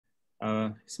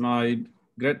It's my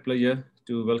great pleasure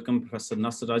to welcome Professor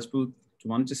Nasir Rajpoot to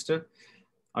Manchester.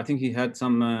 I think he had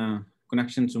some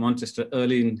connection to Manchester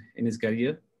early in his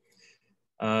career.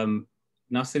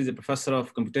 Nasir is a professor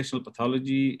of computational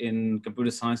pathology in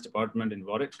computer science department in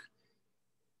Warwick.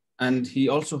 And he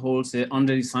also holds an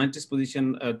honorary scientist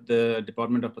position at the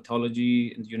Department of Pathology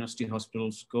in the University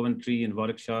Hospitals, Coventry and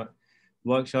Warwickshire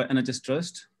NHS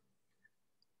Trust.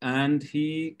 And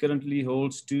he currently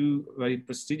holds two very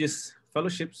prestigious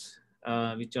fellowships,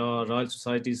 which are Royal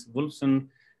Society's Wolfson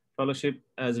Fellowship,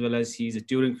 as well as he's a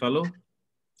Turing Fellow.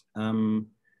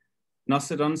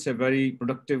 Nasir runs a very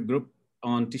productive group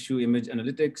on tissue image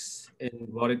analytics in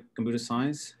Warwick Computer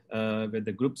Science, where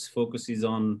the group's focus is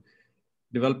on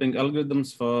developing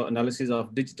algorithms for analysis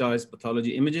of digitized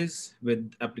pathology images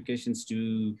with applications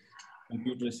to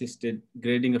computer-assisted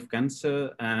grading of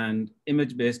cancer and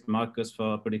image-based markers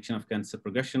for prediction of cancer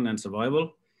progression and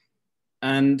survival.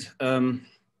 And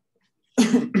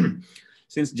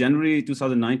since January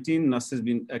 2019, Nasir has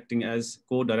been acting as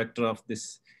co-director of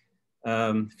this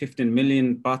 15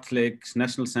 million Pathology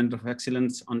National Center of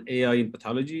Excellence on AI in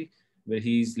Pathology, where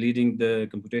he's leading the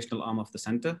computational arm of the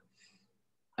center.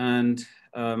 And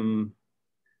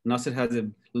Nasir has a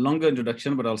longer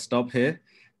introduction, but I'll stop here.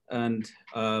 And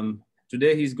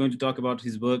today he's going to talk about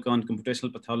his work on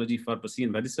computational pathology for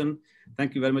precision medicine.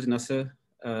 Thank you very much, Nasir.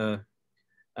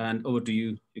 And over to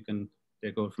you. You can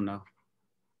take over from now.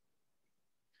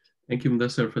 Thank you,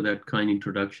 Mudassar, for that kind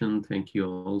introduction. Thank you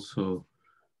also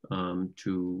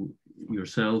to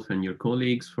yourself and your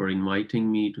colleagues for inviting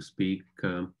me to speak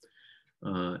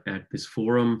at this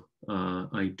forum.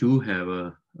 I do have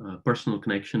a personal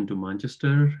connection to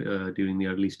Manchester during the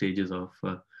early stages of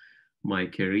my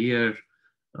career,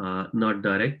 not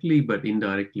directly, but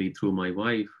indirectly through my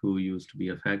wife, who used to be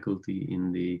a faculty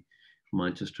in the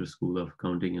Manchester School of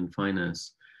Accounting and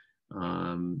Finance.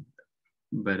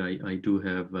 But I do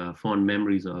have fond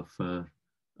memories of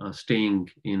staying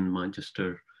in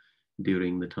Manchester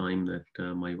during the time that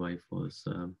my wife was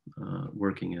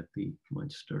working at the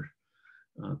Manchester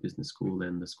Business School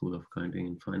and the School of Accounting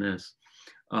and Finance.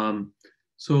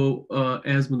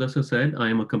 As Mudassar said, I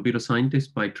am a computer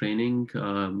scientist by training,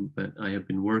 but I have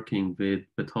been working with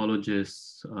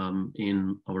pathologists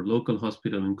in our local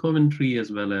hospital in Coventry,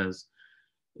 as well as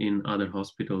in other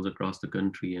hospitals across the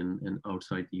country and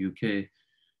outside the UK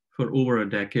for over a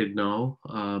decade now.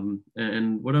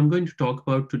 And what I'm going to talk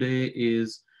about today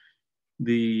is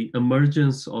the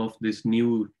emergence of this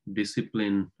new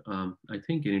discipline. I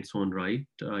think in its own right,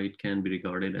 it can be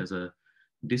regarded as a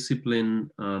discipline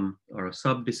or a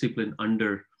sub-discipline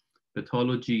under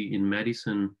pathology in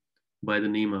medicine by the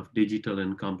name of digital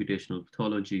and computational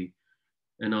pathology.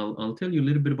 And I'll tell you a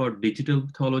little bit about digital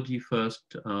pathology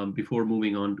first before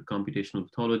moving on to computational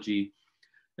pathology.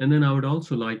 And then I would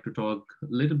also like to talk a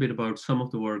little bit about some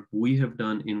of the work we have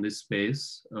done in this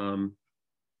space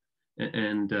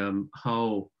and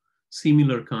how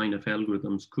similar kind of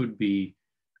algorithms could be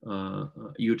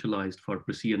utilized for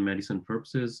precision medicine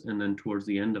purposes. And then towards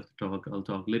the end of the talk, I'll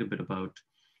talk a little bit about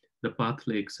the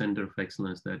Pathology Center of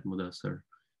Excellence that Mudassar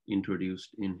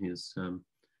introduced in his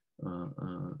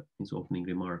opening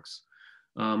remarks.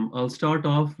 I'll start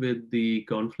off with the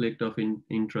conflict of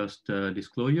interest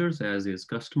disclosures, as is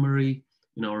customary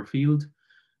in our field.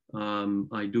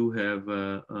 I do have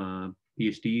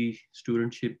PhD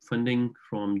studentship funding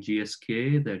from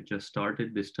GSK that just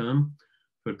started this term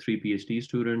for 3 PhD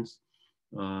students.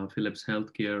 Philips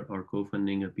Healthcare are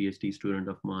co-funding a PhD student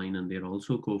of mine, and they're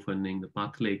also co-funding the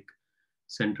Pathology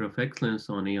Center of Excellence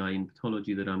on AI in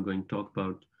Pathology that I'm going to talk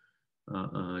about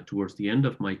towards the end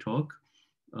of my talk.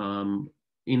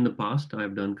 In the past,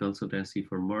 I've done consultancy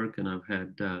for Merck, and I've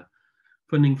had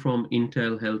funding from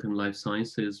Intel Health and Life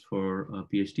Sciences for a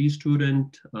PhD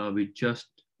student. We just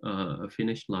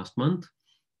finished last month.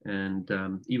 And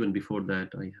even before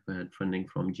that, I have had funding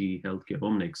from GE Healthcare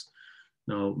Omnics.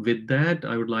 Now, with that,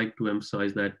 I would like to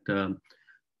emphasize that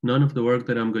none of the work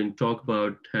that I'm going to talk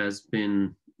about has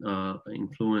been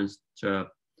influenced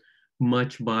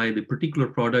much by the particular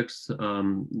products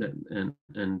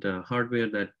and hardware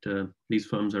that these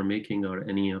firms are making, or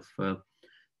any of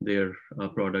their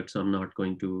products I'm not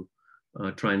going to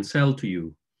try and sell to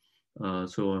you.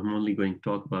 So I'm only going to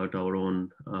talk about our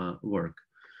own work.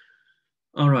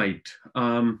 All right.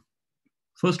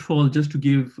 First of all, just to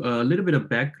give a little bit of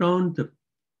background, the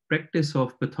practice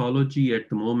of pathology at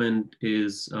the moment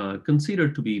is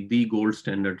considered to be the gold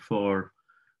standard for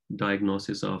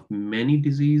diagnosis of many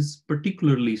diseases,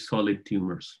 particularly solid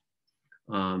tumors.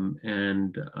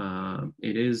 It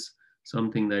is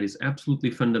something that is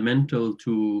absolutely fundamental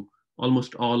to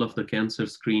almost all of the cancer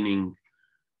screening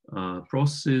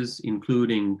processes,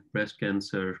 including breast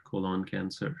cancer, colon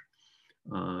cancer,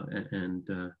 and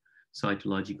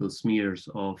cytological smears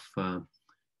of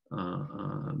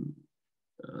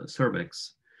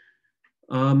cervix.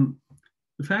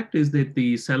 The fact is that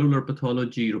the cellular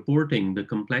pathology reporting, the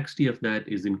complexity of that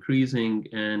is increasing,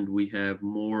 and we have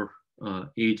more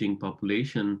aging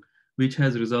population, which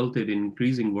has resulted in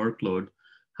increasing workload.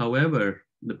 However,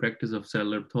 the practice of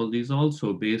cellular pathology is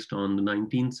also based on the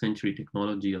 19th century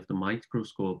technology of the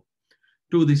microscope.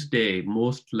 To this day,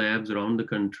 most labs around the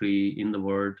country in the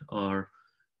world are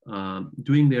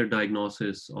doing their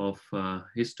diagnosis of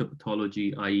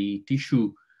histopathology, i.e.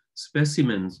 tissue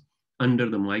specimens under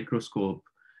the microscope,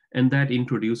 and that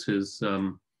introduces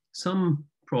some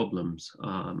problems,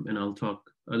 and I'll talk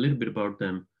a little bit about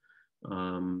them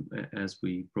as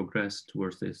we progress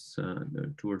towards this,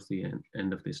 towards the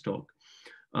end of this talk.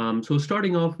 So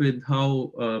starting off with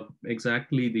how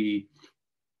exactly the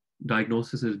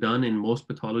diagnosis is done in most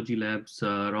pathology labs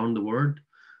around the world.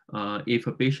 If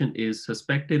a patient is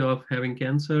suspected of having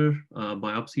cancer,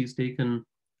 biopsy is taken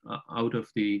out of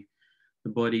the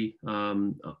body,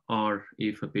 or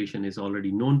if a patient is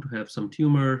already known to have some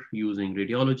tumor, using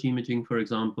radiology imaging, for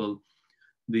example,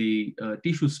 the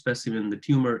tissue specimen, the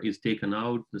tumor is taken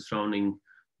out, the surrounding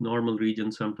normal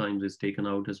region sometimes is taken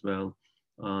out as well.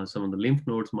 Some of the lymph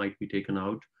nodes might be taken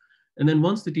out. And then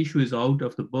once the tissue is out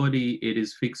of the body, it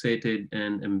is fixated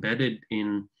and embedded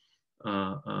in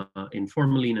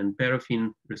formalin and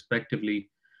paraffin, respectively.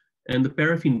 And the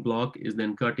paraffin block is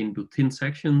then cut into thin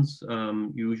sections,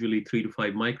 usually 3 to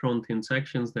 5 micron thin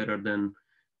sections that are then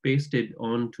pasted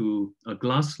onto a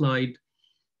glass slide.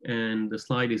 And the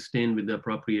slide is stained with the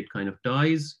appropriate kind of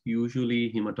dyes,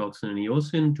 usually hematoxin and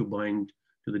eosin, to bind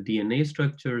to the DNA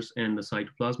structures and the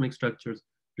cytoplasmic structures,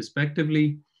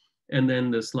 respectively. And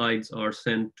then the slides are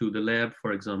sent to the lab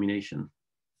for examination.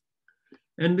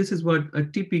 And this is what a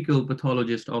typical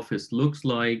pathologist office looks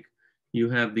like. You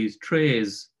have these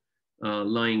trays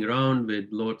lying around with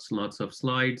lots of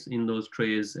slides in those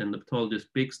trays, and the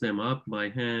pathologist picks them up by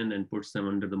hand and puts them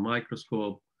under the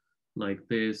microscope like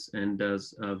this and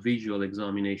does a visual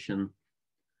examination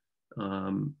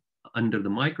under the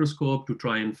microscope to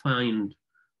try and find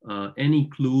any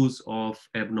clues of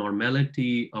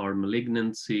abnormality or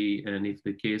malignancy. And if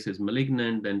the case is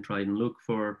malignant, then try and look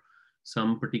for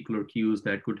some particular cues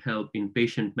that could help in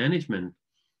patient management.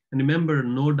 And remember,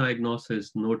 no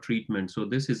diagnosis, no treatment. So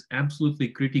this is absolutely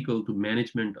critical to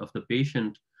management of the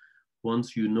patient.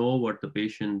 Once you know what the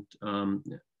patient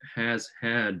has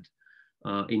had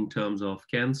in terms of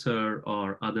cancer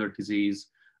or other disease,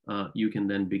 you can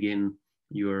then begin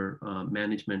your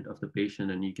management of the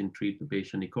patient, and you can treat the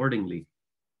patient accordingly.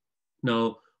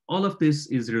 Now, all of this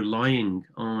is relying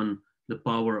on the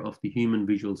power of the human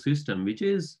visual system, which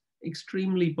is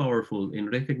extremely powerful in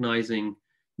recognizing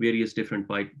various different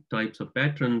types of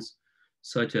patterns,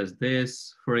 such as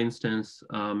this, for instance.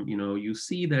 You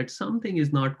see that something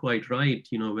is not quite right,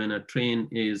 when a train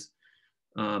is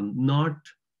not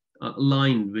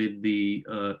aligned with the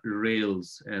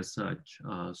rails as such.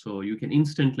 So you can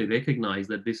instantly recognize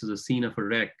that this is a scene of a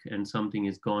wreck and something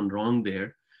has gone wrong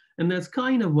there. And that's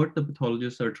kind of what the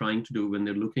pathologists are trying to do when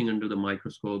they're looking under the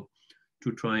microscope,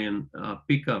 to try and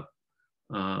pick up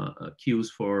cues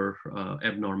for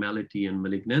abnormality and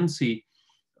malignancy.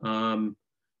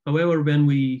 However, when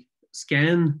we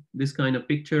scan this kind of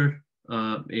picture,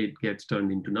 it gets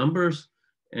turned into numbers,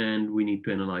 and we need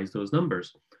to analyze those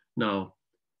numbers. Now,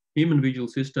 human visual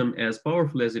system, as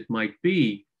powerful as it might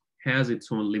be, has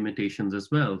its own limitations as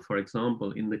well. For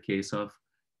example, in the case of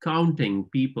counting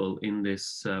people in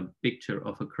this picture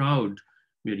of a crowd,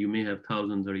 where you may have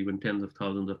thousands or even tens of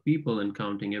thousands of people, and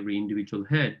counting every individual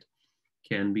head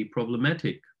can be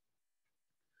problematic.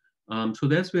 So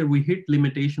that's where we hit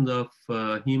limitations of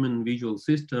human visual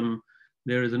system.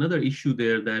 There is another issue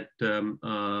there that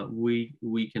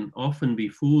we can often be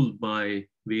fooled by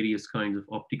various kinds of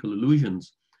optical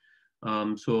illusions.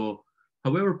 So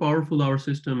however powerful our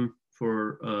system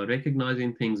for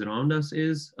recognizing things around us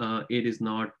is, it is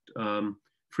not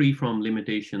free from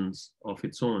limitations of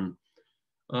its own.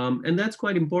 And that's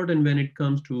quite important when it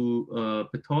comes to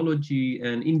pathology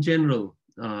and in general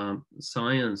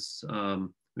science,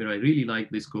 where I really like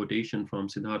this quotation from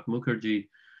Siddharth Mukherjee,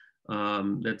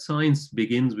 that science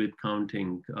begins with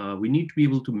counting. We need to be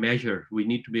able to measure, we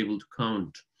need to be able to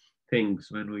count things.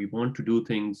 When we want to do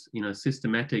things in a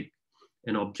systematic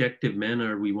and objective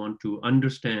manner, we want to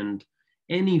understand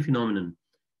any phenomenon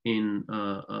in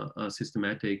a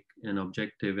systematic and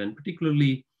objective, and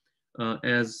particularly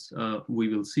as we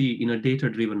will see, in a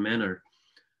data-driven manner.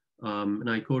 And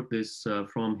I quote this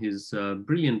from his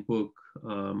brilliant book,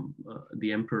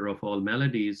 The Emperor of All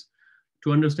Maladies.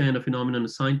 To understand a phenomenon, a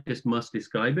scientist must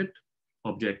describe it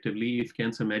objectively. If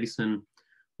cancer medicine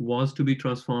was to be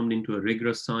transformed into a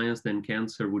rigorous science, then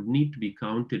cancer would need to be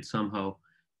counted somehow,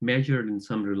 measured in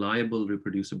some reliable,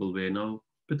 reproducible way. Now,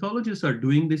 pathologists are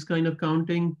doing this kind of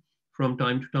counting from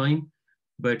time to time,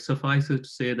 but suffice it to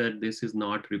say that this is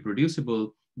not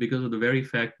reproducible because of the very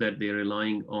fact that they're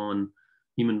relying on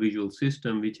human visual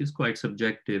system, which is quite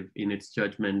subjective in its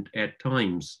judgment at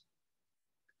times.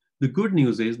 The good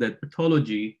news is that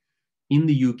pathology in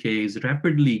the UK is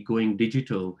rapidly going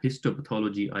digital,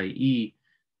 histopathology, i.e.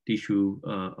 tissue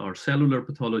or cellular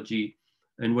pathology.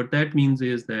 And what that means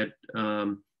is that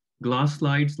glass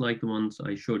slides like the ones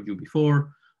I showed you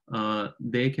before,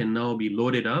 they can now be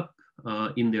loaded up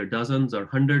in their dozens or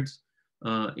hundreds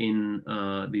in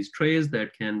these trays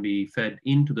that can be fed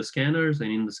into the scanners.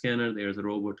 And in the scanner, there's a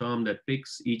robot arm that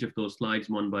picks each of those slides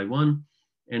one by one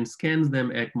and scans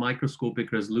them at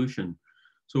microscopic resolution.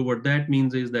 So what that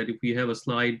means is that if we have a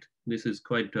slide, this is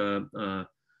quite a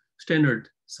standard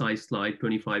size slide,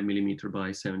 25 millimeter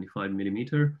by 75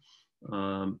 millimeter.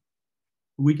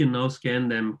 We can now scan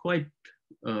them quite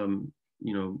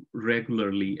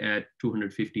regularly at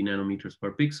 250 nanometers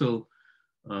per pixel,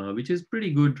 which is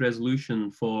pretty good resolution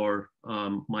for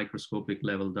microscopic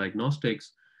level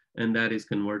diagnostics, and that is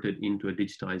converted into a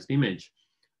digitized image.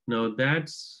 Now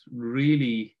that's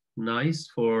really nice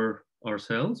for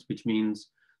ourselves, which means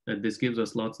that this gives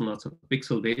us lots and lots of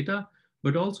pixel data,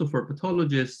 but also for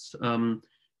pathologists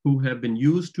who have been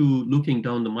used to looking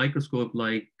down the microscope,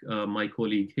 like my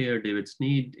colleague here, David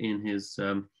Sneed, in his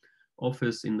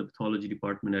office in the pathology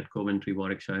department at Coventry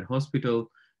Warwickshire Hospital,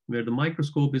 where the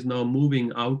microscope is now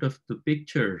moving out of the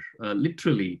picture,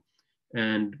 literally,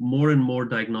 and more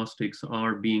diagnostics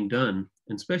are being done,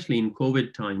 and especially in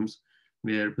COVID times,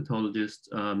 where pathologists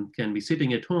can be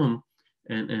sitting at home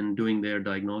and doing their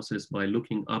diagnosis by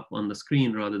looking up on the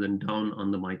screen rather than down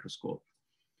on the microscope.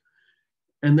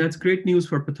 And that's great news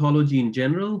for pathology in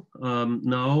general.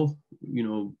 Now,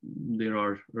 there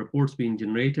are reports being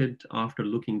generated after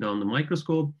looking down the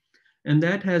microscope, and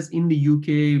that has in the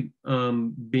UK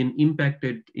been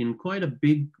impacted in quite a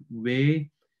big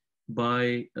way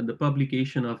by the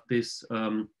publication of this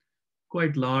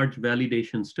quite large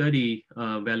validation study,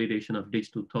 validation of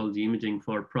digital pathology imaging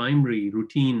for primary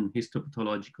routine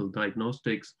histopathological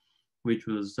diagnostics, which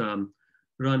was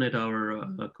run at our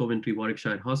Coventry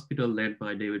Warwickshire Hospital, led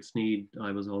by David Sneed.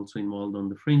 I was also involved on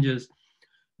the fringes,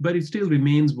 but it still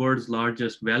remains world's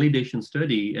largest validation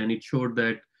study, and it showed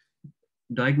that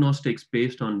diagnostics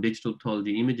based on digital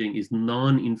pathology imaging is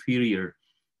non-inferior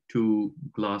to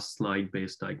glass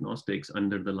slide-based diagnostics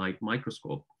under the light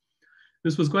microscope.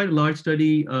 This was quite a large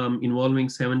study involving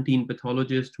 17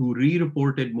 pathologists who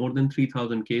re-reported more than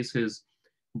 3,000 cases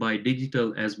by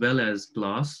digital as well as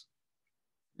glass.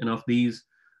 And of these,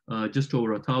 just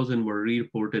over 1,000 were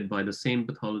re-reported by the same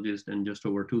pathologist, and just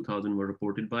over 2,000 were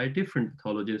reported by a different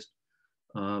pathologist.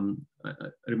 I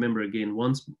remember again,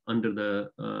 once under the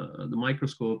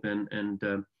microscope and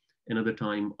another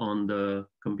time on the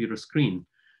computer screen,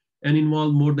 and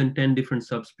involved more than 10 different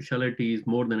subspecialties,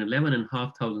 more than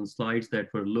 11,500 slides that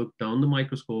were looked down the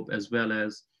microscope, as well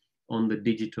as on the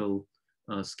digital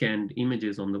scanned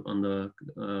images on the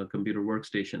computer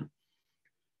workstation.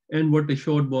 And what they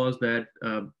showed was that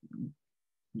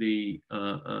the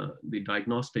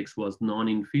diagnostics was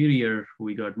non-inferior.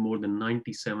 We got more than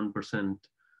 97%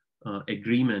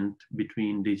 agreement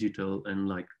between digital and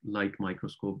light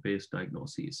microscope-based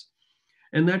diagnoses.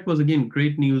 And that was, again,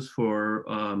 great news for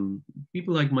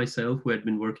people like myself who had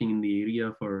been working in the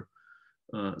area for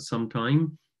some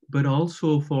time, but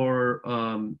also for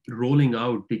rolling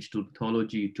out digital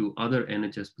pathology to other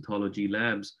NHS pathology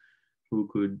labs who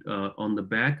could, on the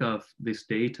back of this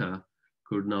data,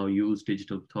 could now use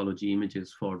digital pathology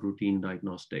images for routine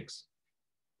diagnostics.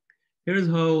 Here's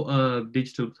how a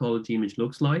digital pathology image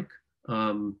looks like.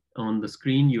 On the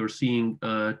screen, you're seeing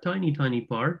a tiny, tiny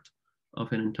part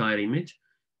of an entire image.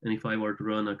 And if I were to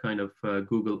run a kind of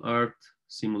Google Earth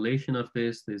simulation of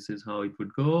this, this is how it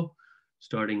would go,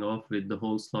 starting off with the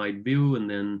whole slide view and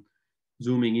then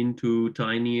zooming into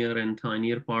tinier and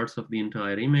tinier parts of the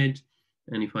entire image.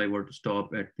 And if I were to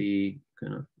stop at the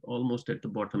kind of almost at the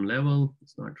bottom level,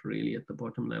 it's not really at the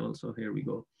bottom level. So here we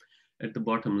go. At the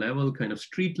bottom level, kind of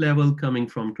street level coming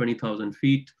from 20,000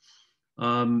 feet.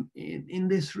 In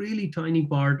this really tiny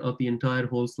part of the entire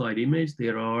whole slide image,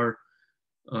 there are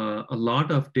a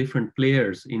lot of different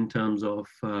players in terms of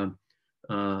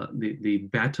the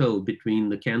battle between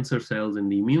the cancer cells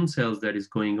and the immune cells that is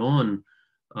going on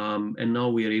And now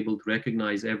we are able to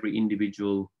recognize every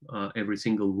individual, every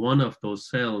single one of those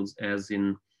cells as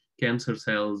in cancer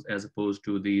cells, as opposed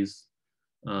to these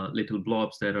little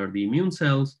blobs that are the immune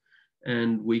cells.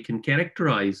 And we can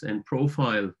characterize and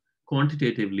profile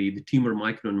quantitatively the tumor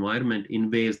microenvironment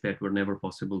in ways that were never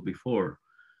possible before.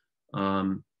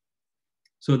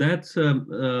 So that's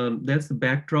the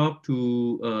backdrop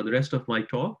to the rest of my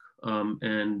talk,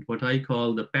 and what I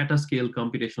call the petascale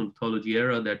computational pathology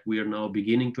era that we are now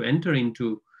beginning to enter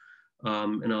into.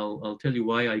 And I'll tell you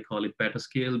why I call it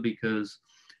petascale, because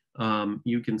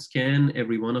you can scan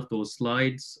every one of those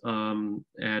slides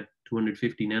at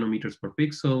 250 nanometers per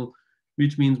pixel,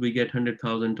 which means we get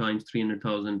 100,000 times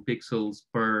 300,000 pixels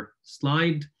per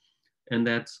slide. And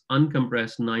that's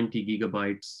uncompressed 90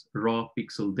 gigabytes raw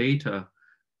pixel data.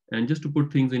 And just to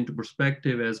put things into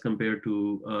perspective as compared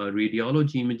to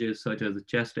radiology images, such as the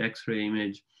chest X-ray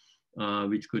image,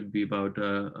 which could be about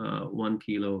 1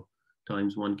 kilo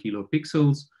times 1 kilo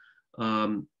pixels,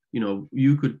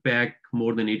 you could pack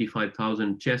more than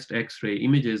 85,000 chest X-ray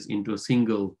images into a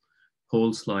single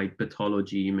whole slide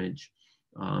pathology image.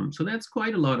 So that's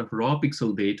quite a lot of raw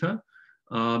pixel data.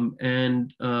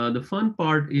 And the fun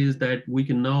part is that we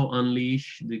can now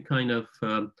unleash the kind of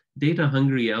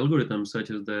data-hungry algorithms, such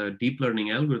as the deep learning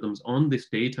algorithms, on this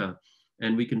data,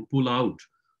 and we can pull out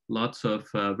lots of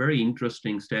very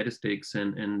interesting statistics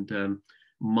and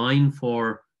mine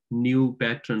for new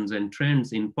patterns and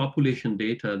trends in population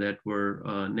data that were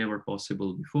never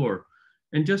possible before.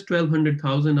 And just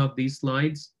 1,200,000 of these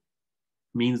slides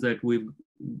means that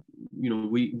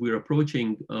we're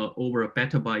approaching over a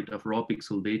petabyte of raw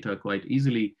pixel data quite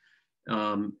easily.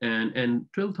 And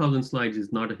 12,000 slides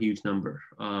is not a huge number.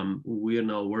 We are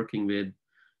now working with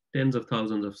tens of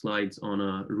thousands of slides on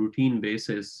a routine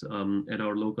basis. At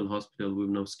our local hospital, we've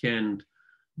now scanned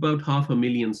about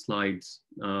 500,000 slides,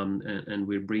 and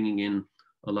we're bringing in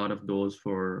a lot of those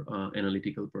for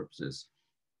analytical purposes.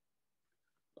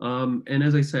 And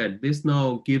as I said, this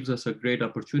now gives us a great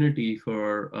opportunity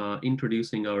for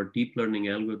introducing our deep learning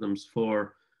algorithms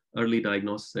for early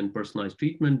diagnosis and personalized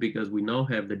treatment, because we now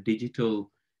have the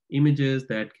digital images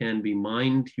that can be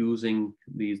mined using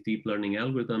these deep learning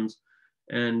algorithms.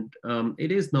 And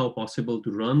it is now possible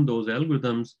to run those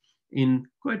algorithms in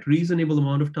quite reasonable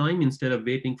amount of time. Instead of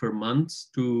waiting for months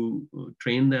to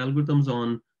train the algorithms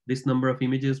on this number of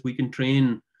images, we can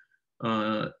train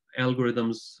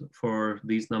algorithms for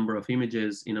these number of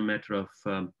images in a matter of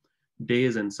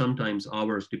days and sometimes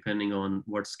hours, depending on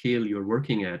what scale you're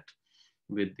working at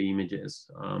with the images.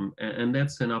 And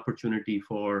that's an opportunity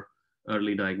for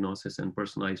early diagnosis and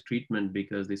personalized treatment,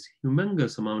 because this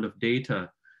humongous amount of data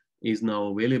is now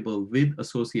available with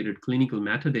associated clinical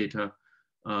metadata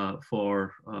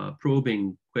for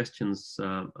probing questions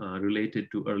related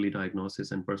to early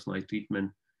diagnosis and personalized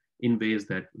treatment in ways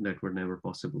that were never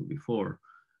possible before.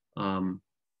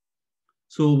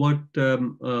 So what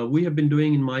we have been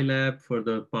doing in my lab for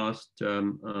the past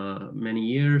many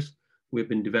years, we've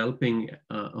been developing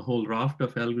a whole raft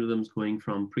of algorithms, going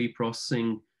from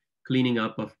pre-processing, cleaning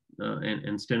up of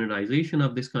and standardization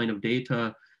of this kind of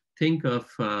data. Think of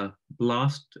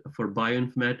BLAST for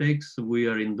bioinformatics. We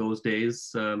are in those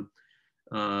days,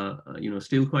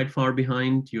 still quite far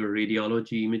behind your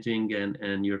radiology imaging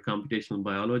and your computational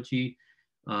biology.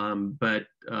 But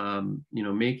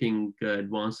making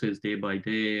advances day by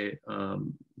day.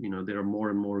 There are more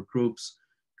and more groups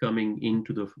coming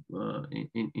into the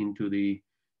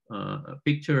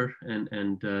picture,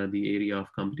 and the area of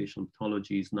computational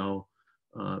pathology is now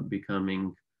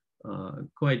becoming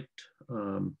quite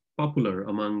popular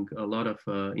among a lot of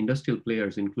industrial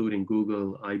players, including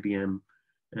Google, IBM,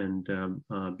 and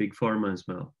big pharma as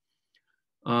well.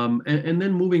 And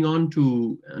then moving on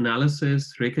to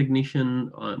analysis,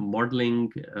 recognition,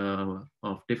 modeling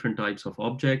of different types of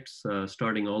objects,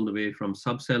 starting all the way from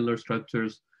subcellular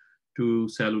structures to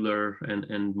cellular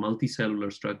and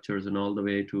multicellular structures, and all the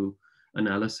way to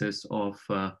analysis of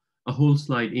a whole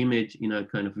slide image in a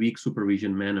kind of weak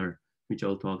supervision manner, which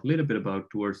I'll talk a little bit about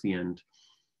towards the end.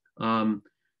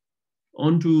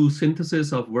 Onto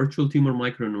synthesis of virtual tumor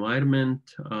microenvironment,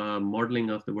 modeling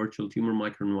of the virtual tumor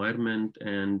microenvironment,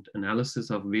 and analysis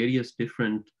of various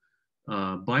different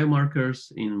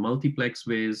biomarkers in multiplex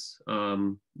ways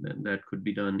that could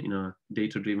be done in a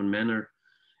data-driven manner.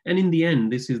 And in the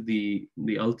end, this is the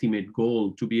ultimate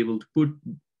goal, to be able to put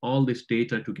all this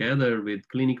data together with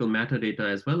clinical metadata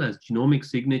as well as genomic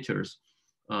signatures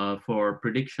for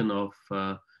prediction of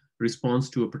response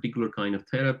to a particular kind of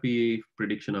therapy,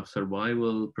 prediction of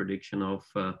survival, prediction of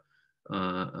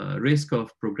risk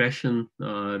of progression,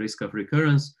 risk of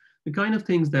recurrence. the kind of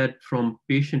things that from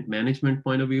patient management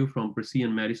point of view, from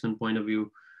precision medicine point of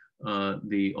view,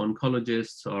 the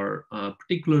oncologists are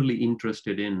particularly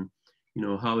interested in,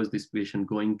 how is this patient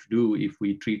going to do if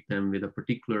we treat them with a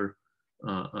particular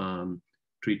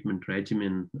treatment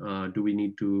regimen? Do we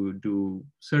need to do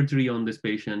surgery on this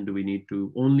patient? Do we need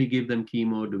to only give them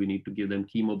chemo? Do we need to give them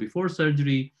chemo before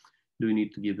surgery? Do we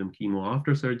need to give them chemo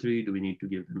after surgery? Do we need to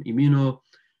give them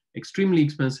extremely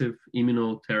expensive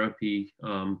immunotherapy,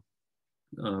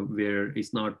 where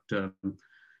it's not,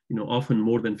 often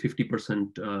more than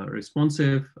 50%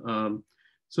 responsive.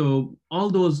 So all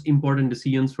those important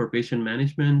decisions for patient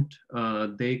management,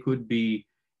 they could be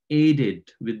aided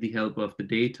with the help of the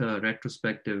data,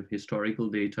 retrospective historical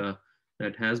data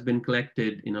that has been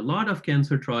collected in a lot of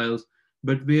cancer trials,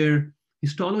 but where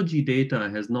histology data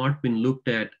has not been looked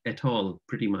at all,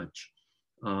 pretty much.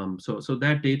 So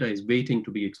that data is waiting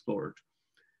to be explored.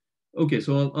 Okay,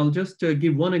 so I'll just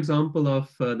give one example of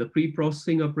the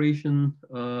pre-processing operation,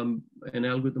 an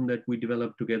algorithm that we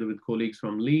developed together with colleagues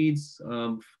from Leeds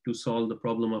to solve the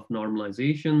problem of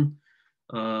normalization.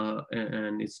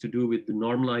 And it's to do with the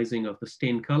normalizing of the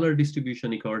stain color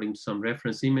distribution according to some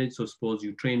reference image. So suppose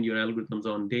you train your algorithms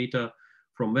on data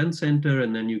from one center,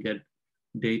 and then you get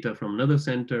data from another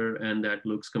center, and that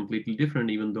looks completely different,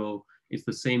 even though it's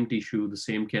the same tissue, the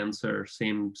same cancer,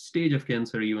 same stage of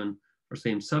cancer even, or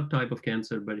same subtype of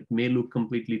cancer, but it may look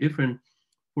completely different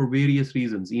for various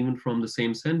reasons. Even from the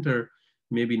same center,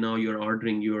 maybe now you're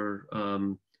ordering your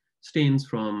stains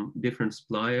from different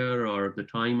supplier, or the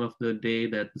time of the day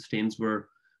that the stains were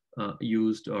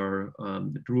used, or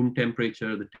the room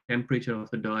temperature, the temperature of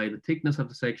the dye, the thickness of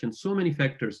the section, so many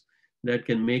factors that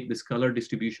can make this color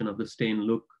distribution of the stain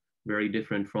look very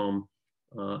different from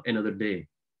another day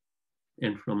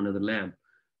and from another lab.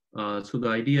 So the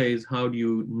idea is, how do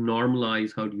you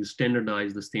normalize, how do you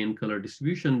standardize the stain color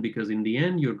distribution? Because in the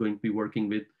end, you're going to be working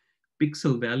with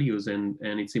pixel values, and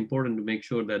it's important to make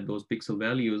sure that those pixel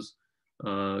values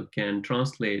can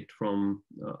translate from,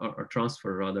 or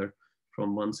transfer rather,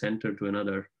 from one center to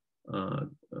another,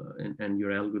 and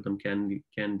your algorithm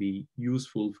can be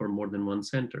useful for more than one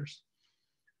centers.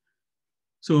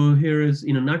 So here is,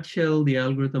 in a nutshell, the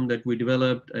algorithm that we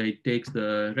developed. It takes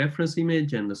the reference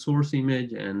image and the source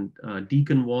image and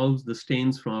deconvolves the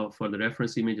stains for the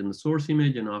reference image and the source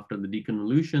image. And after the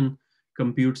deconvolution,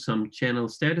 computes some channel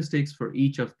statistics for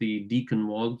each of the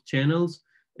deconvolved channels.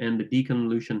 And the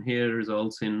deconvolution here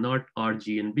results in not R,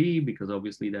 G, and B, because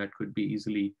obviously that could be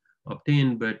easily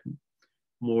obtained, but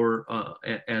more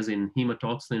as in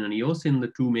hematoxylin and eosin,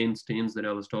 the two main stains that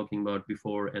I was talking about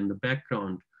before, and the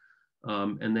background.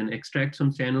 And then extract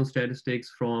some channel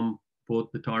statistics from both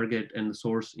the target and the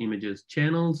source images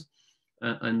channels,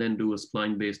 and then do a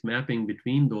spline-based mapping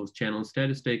between those channel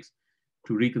statistics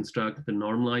to reconstruct the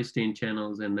normalized stain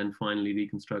channels, and then finally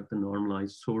reconstruct the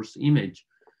normalized source image.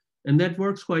 And that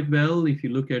works quite well. If you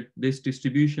look at this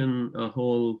distribution, a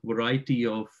whole variety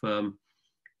of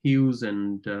hues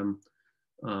and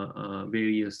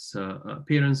various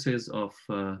appearances of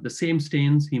the same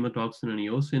stains, hematoxylin and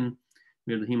eosin,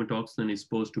 where the hematoxylin is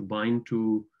supposed to bind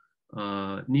to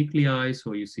nuclei.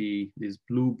 So you see these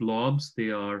blue blobs, they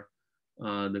are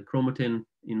the chromatin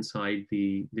inside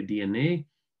the DNA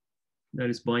that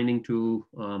is binding to,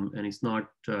 and it's not,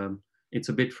 it's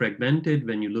a bit fragmented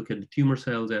when you look at the tumor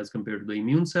cells as compared to the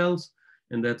immune cells,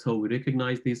 and that's how we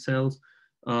recognize these cells.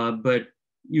 But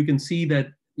you can see that,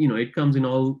 it comes in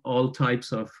all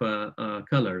types of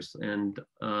colors, and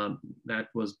that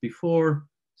was before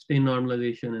stain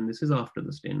normalization, and this is after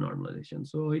the stain normalization.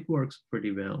 So it works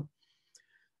pretty well.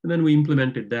 And then we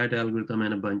implemented that algorithm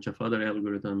and a bunch of other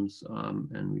algorithms,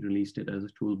 and we released it as a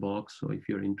toolbox. So if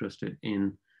you're interested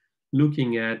in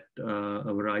looking at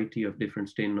a variety of different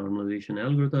stain normalization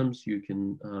algorithms, you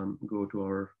can go to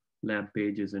our lab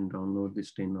pages and download the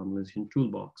stain normalization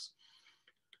toolbox.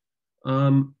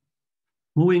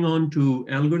 Moving on to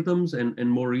algorithms,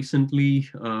 and more recently,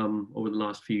 over the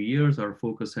last few years, our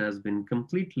focus has been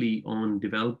completely on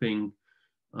developing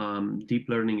deep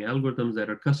learning algorithms that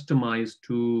are customized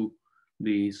to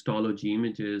the histology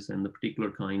images and the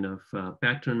particular kind of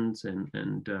patterns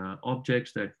and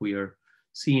objects that we are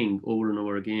seeing over and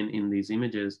over again in these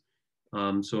images.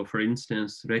 So for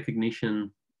instance,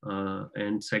 recognition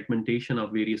and segmentation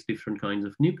of various different kinds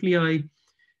of nuclei.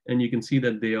 And you can see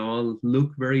that they all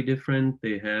look very different.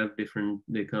 They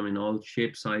come in all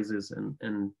shapes, sizes,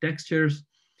 and textures.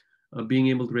 Being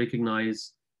able to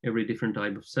recognize every different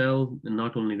type of cell, and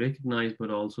not only recognize, but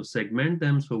also segment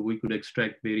them, so we could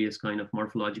extract various kind of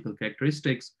morphological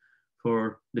characteristics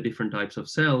for the different types of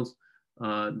cells.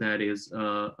 That is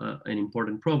an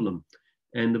important problem.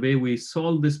 And the way we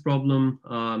solve this problem,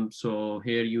 so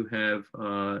here you have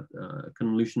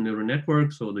convolutional neural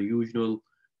network, so the usual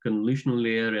convolutional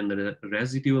layer and the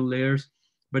residual layers.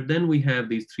 But then we have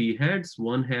these three heads,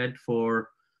 one head for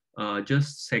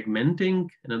just segmenting,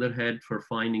 another head for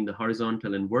finding the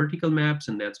horizontal and vertical maps,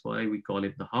 and that's why we call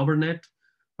it the hover net,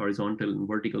 horizontal and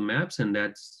vertical maps, and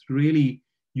that's really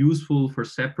useful for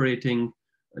separating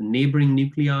neighboring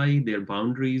nuclei, their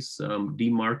boundaries,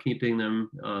 demarcating them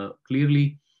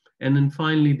clearly. And then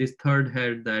finally, this third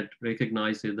head that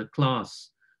recognizes the class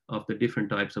of the different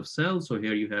types of cells. So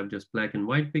here you have just black and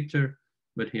white picture,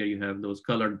 but here you have those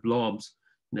colored blobs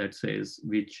that says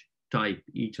which type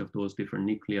each of those different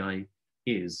nuclei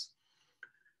is.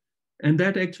 And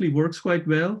that actually works quite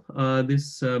well.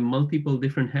 This multiple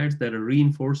different heads that are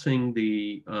reinforcing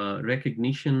the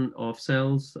recognition of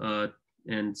cells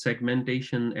and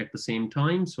segmentation at the same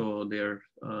time. So they're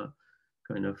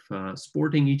kind of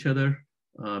supporting each other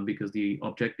because the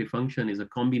objective function is a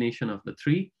combination of the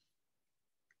three.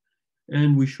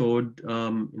 And we showed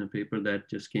in a paper that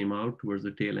just came out towards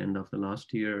the tail end of the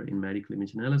last year in medical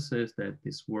image analysis that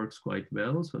this works quite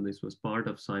well. So this was part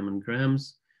of Simon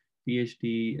Graham's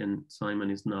PhD, and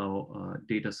Simon is now a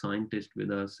data scientist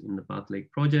with us in the Pathology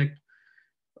project.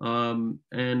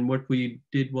 And what we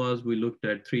did was we looked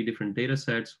at three different data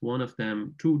sets. One of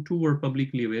them, two were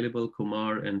publicly available,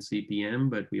 Kumar and CPM,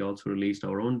 but we also released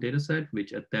our own data set,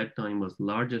 which at that time was the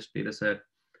largest data set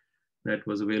that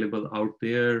was available out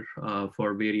there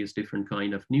for various different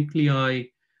kind of nuclei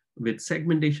with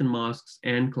segmentation masks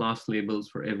and class labels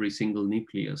for every single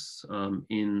nucleus.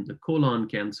 In the colon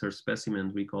cancer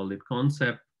specimens, we call it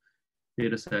concept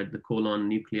dataset, the colon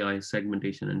nuclei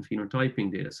segmentation and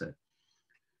phenotyping dataset.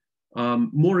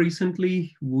 More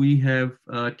recently, we have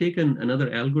taken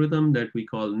another algorithm that we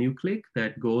call nuclick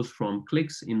that goes from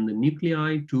clicks in the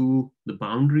nuclei to the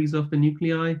boundaries of the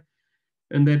nuclei.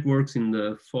 And that works in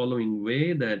the following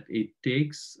way, that it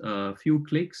takes a few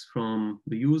clicks from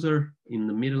the user in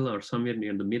the middle or somewhere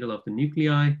near the middle of the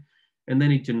nuclei, and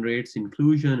then it generates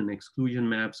inclusion and exclusion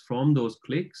maps from those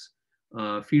clicks,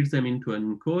 feeds them into an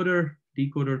encoder,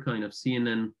 decoder kind of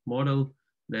CNN model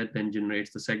that then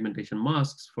generates the segmentation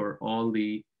masks for all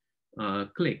the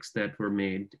clicks that were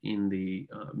made in the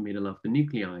middle of the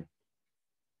nuclei.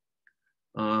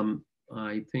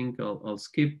 I think I'll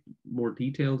skip more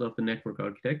details of the network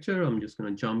architecture. I'm just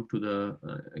going to jump to the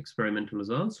experimental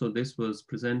results. So this was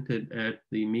presented at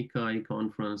the MICAI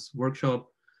conference workshop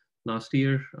last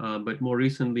year, but more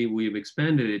recently we've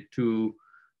expanded it to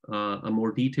a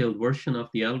more detailed version of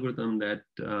the algorithm that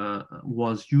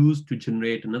was used to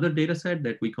generate another data set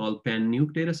that we call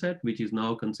pan-nuc dataset, which is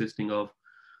now consisting of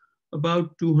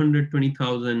about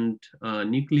 220,000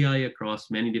 nuclei across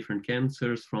many different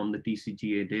cancers from the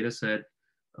TCGA dataset,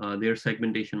 their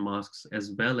segmentation masks,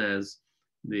 as well as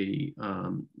the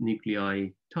nuclei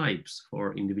types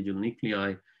for individual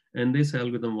nuclei. And this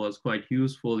algorithm was quite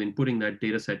useful in putting that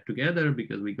dataset together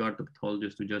because we got the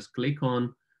pathologist to just click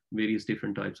on various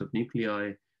different types of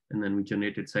nuclei, and then we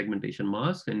generated segmentation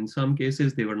masks. And in some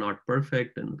cases, they were not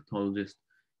perfect, and the pathologist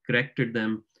corrected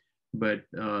them. But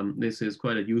this is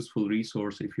quite a useful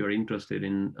resource if you're interested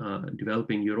in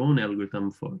developing your own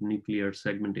algorithm for nuclear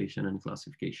segmentation and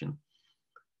classification.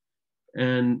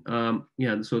 And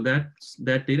yeah, so that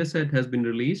data set has been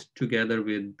released together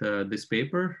with this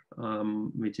paper,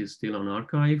 which is still on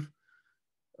archive.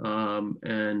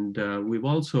 And we've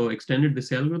also extended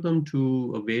this algorithm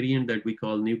to a variant that we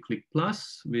call nuclick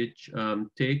plus, which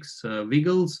takes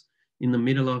wiggles in the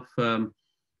middle of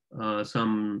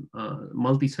some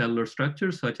multicellular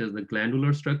structures, such as the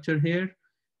glandular structure here,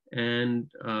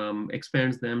 and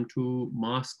expands them to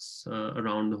masks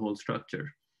around the whole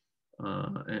structure.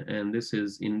 And this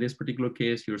is, in this particular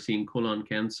case, you're seeing colon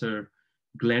cancer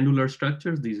glandular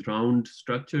structures, these round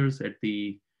structures. At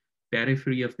the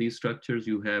periphery of these structures,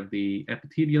 you have the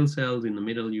epithelial cells. In the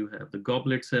middle, you have the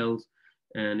goblet cells.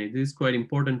 And it is quite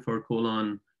important for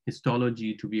colon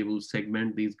histology to be able to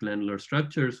segment these glandular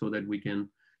structures so that we can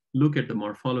look at the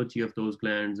morphology of those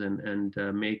glands and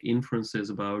make inferences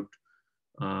about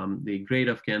the grade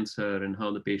of cancer and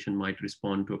how the patient might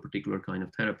respond to a particular kind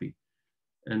of therapy.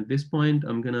 And at this point,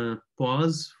 I'm gonna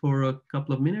pause for a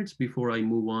couple of minutes before I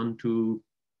move on to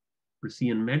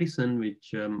precision medicine,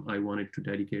 which I wanted to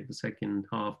dedicate the second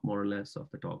half, more or less,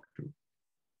 of the talk to.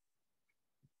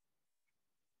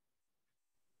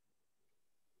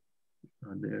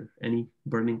 Are there any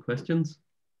burning questions?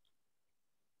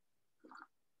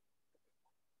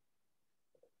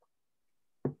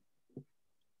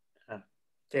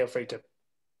 Feel free to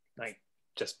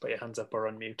just put your hands up or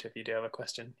unmute if you do have a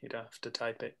question. You don't have to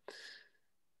type it.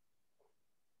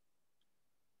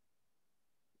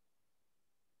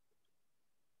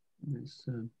 There's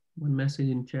one message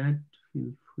in chat.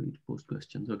 Feel free to post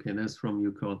questions. Okay, that's from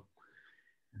you, Carl.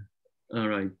 All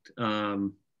right.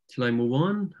 Shall I move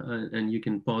on? And you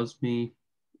can pause me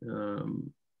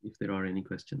if there are any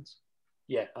questions.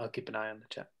 Yeah, I'll keep an eye on the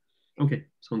chat. Okay,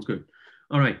 sounds good.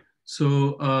 All right.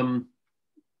 So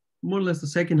more or less the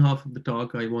second half of the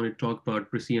talk, I want to talk about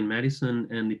precision medicine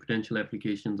and the potential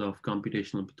applications of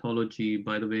computational pathology.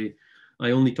 By the way,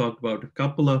 I only talked about a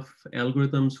couple of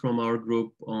algorithms from our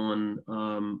group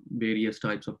on various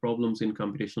types of problems in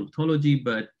computational pathology,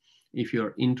 but if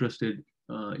you're interested,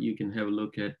 you can have a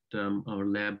look at our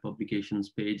lab publications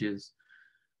pages.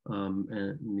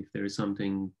 And if there is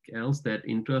something else that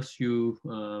interests you,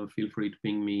 feel free to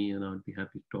ping me and I'd be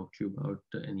happy to talk to you about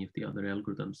any of the other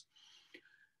algorithms.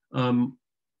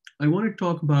 I want to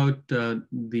talk about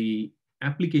the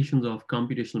applications of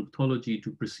computational pathology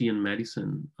to precision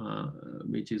medicine,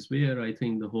 which is where I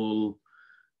think the whole,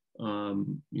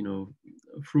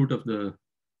 fruit of the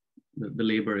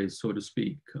labor is, so to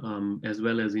speak, as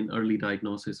well as in early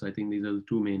diagnosis. I think these are the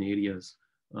two main areas.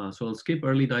 So I'll skip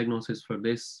early diagnosis for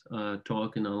this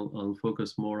talk, and I'll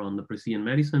focus more on the precision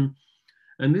medicine.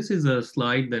 And this is a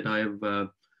slide that I've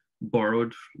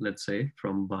borrowed, let's say,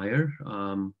 from Bayer,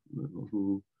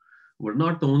 who were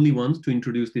not the only ones to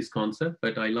introduce this concept,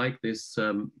 but I like this,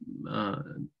 kind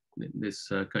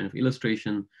of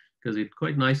illustration because it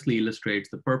quite nicely illustrates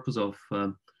the purpose of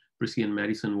precision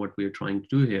medicine, what we are trying to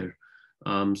do here.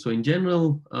 So in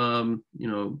general,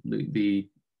 the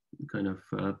kind of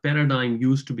paradigm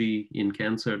used to be in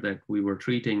cancer that we were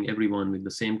treating everyone with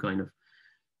the same kind of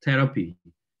therapy.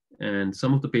 And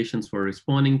some of the patients were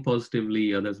responding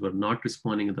positively, others were not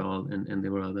responding at all, and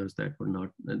there were others that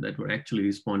were actually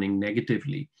responding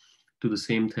negatively to the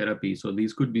same therapy. So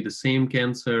these could be the same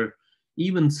cancer,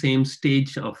 even same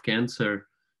stage of cancer,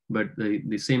 but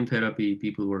the same therapy,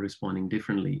 people were responding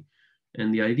differently.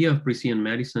 And the idea of precision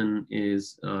medicine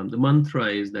is, the mantra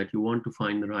is that you want to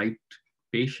find the right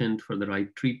patient for the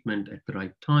right treatment at the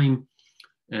right time,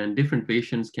 and different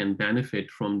patients can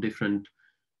benefit from different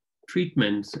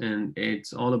treatments, and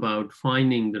it's all about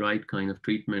finding the right kind of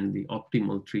treatment, the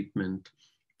optimal treatment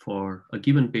for a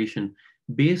given patient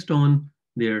based on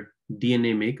their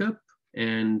DNA makeup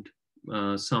and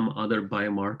some other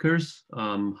biomarkers,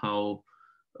 how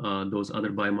those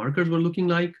other biomarkers were looking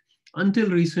like. Until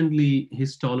recently,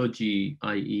 histology,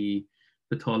 i.e.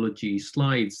 pathology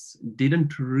slides,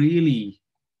 didn't really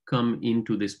come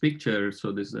into this picture.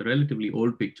 So this is a relatively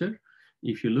old picture.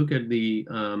 If you look at the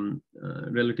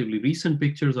relatively recent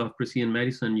pictures of precision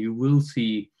medicine, you will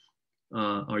see,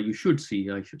 or you should see,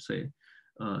 I should say,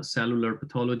 cellular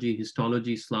pathology,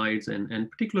 histology slides, and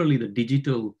particularly the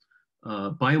digital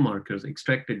biomarkers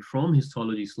extracted from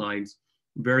histology slides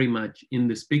very much in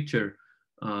this picture,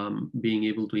 being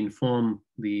able to inform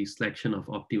the selection of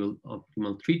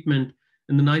optimal treatment.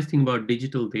 And the nice thing about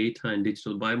digital data and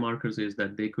digital biomarkers is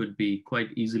that they could be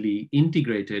quite easily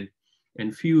integrated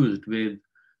and fused with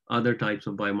other types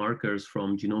of biomarkers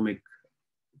from genomic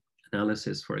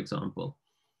analysis, for example.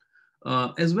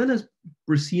 As well as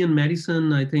precision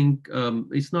medicine, I think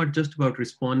it's not just about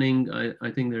responding. I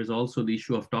think there's also the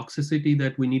issue of toxicity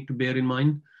that we need to bear in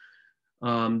mind.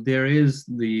 There is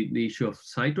the issue of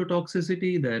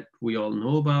cytotoxicity that we all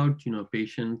know about,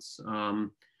 patients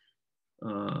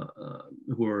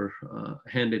who are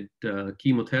handed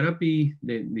chemotherapy,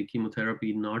 the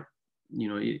chemotherapy not,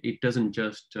 it doesn't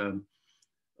just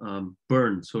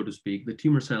burn, so to speak, the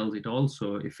tumor cells, it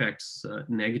also affects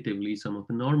negatively some of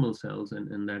the normal cells,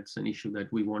 and that's an issue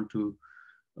that we want to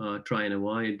try and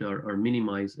avoid or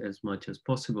minimize as much as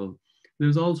possible.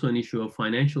 There's also an issue of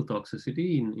financial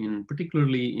toxicity, in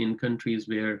particularly in countries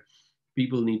where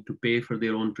people need to pay for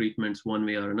their own treatments one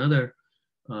way or another,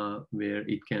 where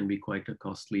it can be quite a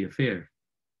costly affair.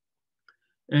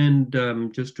 And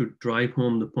just to drive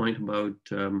home the point about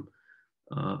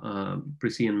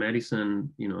precision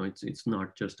medicine, it's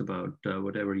not just about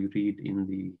whatever you read in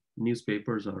the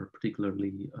newspapers or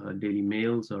particularly daily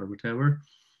mails or whatever.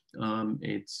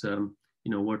 It's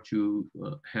what you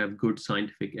have good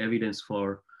scientific evidence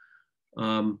for.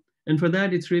 And for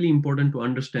that, it's really important to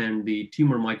understand the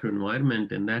tumor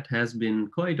microenvironment, and that has been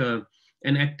quite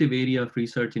an active area of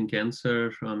research in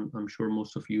cancer. I'm sure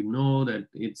most of you know that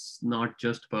it's not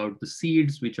just about the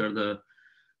seeds, which are the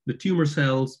tumor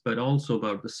cells, but also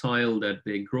about the soil that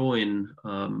they grow in,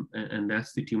 and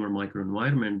that's the tumor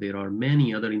microenvironment. There are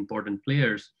many other important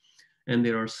players, and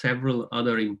there are several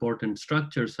other important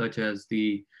structures such as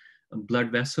the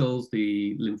blood vessels,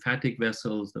 the lymphatic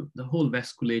vessels, the whole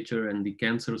vasculature, and the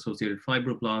cancer-associated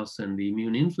fibroblasts and the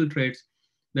immune infiltrates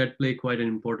that play quite an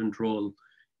important role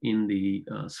in the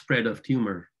spread of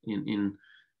tumor, in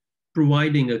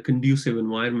providing a conducive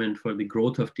environment for the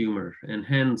growth of tumor. And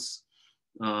hence,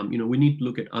 we need to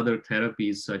look at other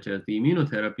therapies such as the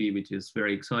immunotherapy, which is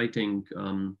very exciting,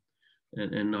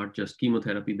 and not just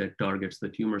chemotherapy that targets the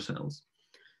tumor cells.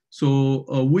 So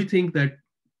we think that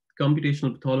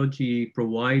computational pathology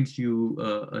provides you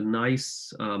a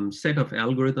nice set of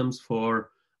algorithms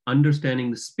for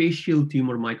understanding the spatial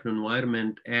tumor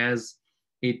microenvironment as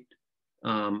it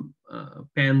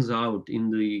pans out in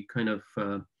the kind of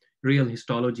real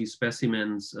histology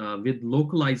specimens with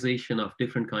localization of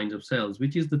different kinds of cells,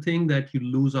 which is the thing that you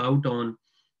lose out on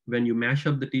when you mash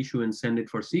up the tissue and send it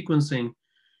for sequencing.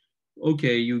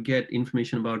 Okay, you get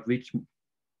information about which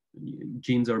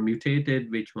genes are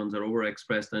mutated, which ones are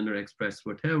overexpressed, underexpressed,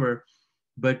 whatever,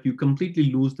 but you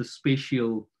completely lose the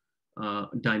spatial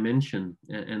dimension.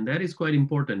 And that is quite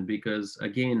important because,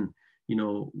 again,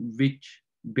 which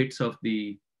bits of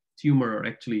the tumor are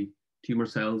actually tumor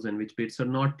cells and which bits are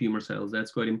not tumor cells.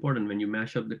 That's quite important. When you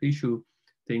mash up the tissue,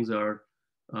 things are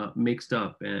mixed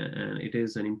up, and it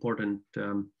is an important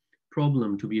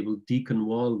problem to be able to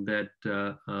deconvolve that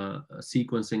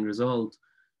sequencing result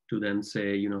to then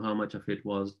say, how much of it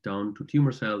was down to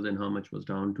tumor cells and how much was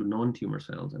down to non-tumor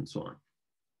cells and so on.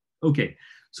 Okay,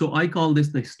 so I call this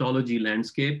the histology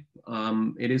landscape.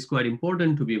 It is quite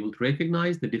important to be able to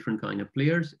recognize the different kind of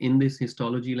players in this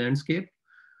histology landscape.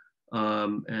 We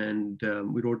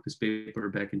wrote this paper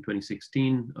back in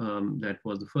 2016. That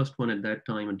was the first one at that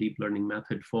time, a deep learning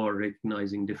method for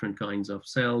recognizing different kinds of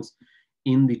cells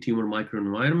in the tumor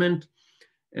microenvironment.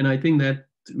 And I think that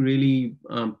really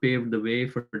paved the way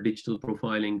for digital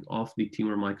profiling of the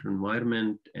tumor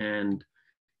microenvironment and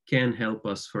can help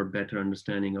us for better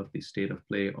understanding of the state of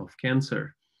play of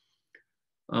cancer.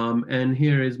 And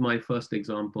here is my first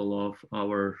example of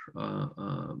our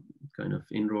kind of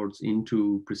inroads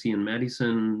into precision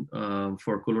medicine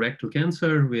for colorectal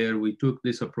cancer, where we took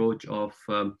this approach of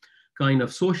kind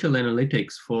of social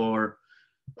analytics for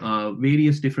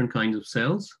various different kinds of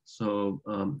cells. So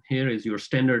here is your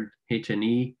standard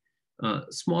H&E,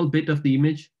 small bit of the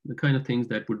image, the kind of things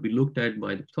that would be looked at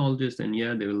by the pathologist, and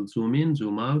yeah, they will zoom in,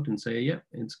 zoom out and say, yeah,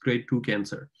 it's grade 2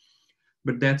 cancer.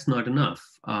 But that's not enough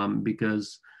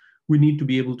because we need to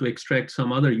be able to extract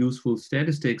some other useful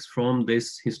statistics from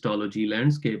this histology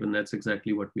landscape. And that's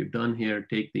exactly what we've done here.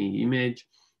 Take the image,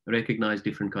 recognize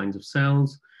different kinds of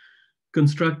cells,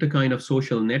 construct a kind of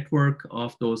social network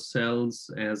of those cells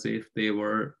as if they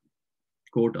were,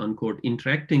 quote unquote,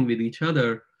 interacting with each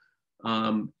other,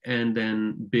 and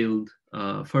then build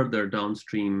further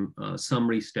downstream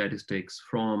summary statistics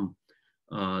from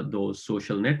those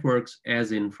social networks,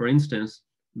 as in, for instance,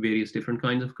 various different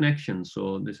kinds of connections.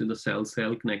 So this is the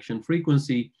cell-cell connection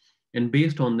frequency. And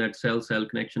based on that cell-cell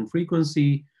connection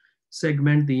frequency,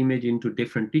 segment the image into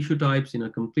different tissue types in a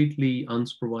completely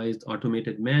unsupervised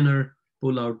automated manner,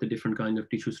 pull out the different kinds of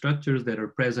tissue structures that are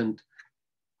present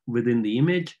within the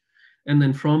image. And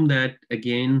then from that,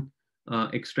 again,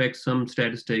 extract some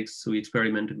statistics. So we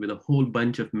experimented with a whole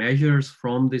bunch of measures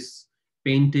from this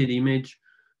painted image,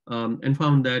 and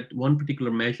found that one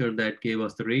particular measure that gave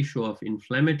us the ratio of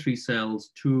inflammatory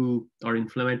cells to, or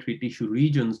inflammatory tissue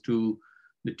regions to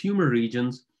the tumor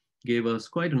regions, gave us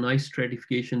quite a nice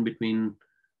stratification between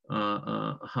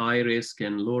high risk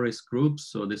and low risk groups.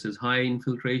 So this is high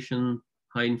infiltration,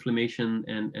 high inflammation,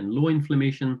 and low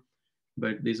inflammation.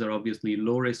 But these are obviously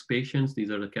low risk patients.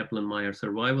 These are the Kaplan-Meier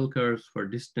survival curves for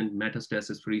distant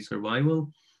metastasis-free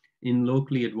survival in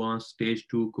locally advanced stage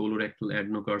 2 colorectal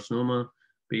adenocarcinoma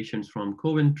patients from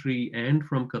Coventry and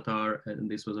from Qatar.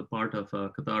 And this was a part of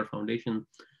a Qatar Foundation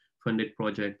funded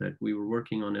project that we were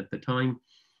working on at the time.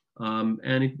 And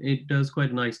it does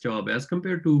quite a nice job as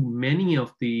compared to many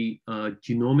of the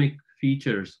genomic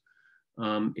features.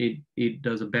 It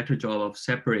does a better job of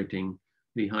separating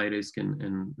the high risk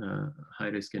and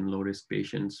low risk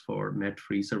patients for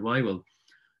met-free survival.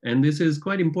 And this is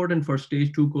quite important for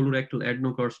stage 2 colorectal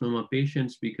adenocarcinoma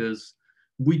patients because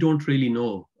we don't really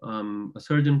know. A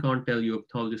surgeon can't tell you, a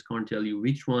pathologist can't tell you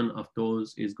which one of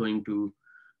those is going to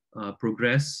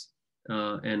progress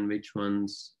and which one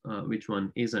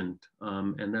isn't.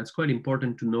 And that's quite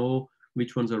important to know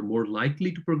which ones are more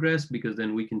likely to progress, because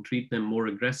then we can treat them more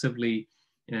aggressively,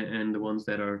 and the ones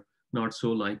that are not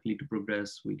so likely to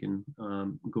progress, we can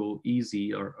go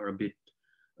easy or a bit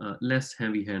less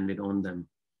heavy-handed on them.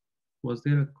 Was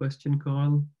there a question,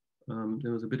 Carl?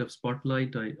 There was a bit of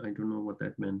spotlight. I don't know what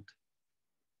that meant.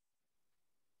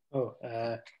 Oh,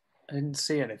 I didn't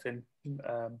see anything.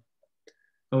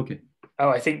 Okay. Oh,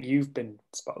 I think you've been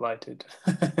spotlighted.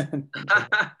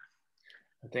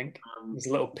 I think there's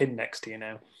a little pin next to you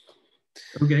now.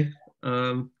 Okay,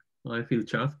 I feel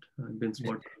chuffed. I've been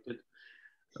spotted.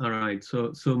 All right,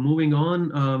 so moving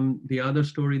on, the other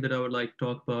story that I would like to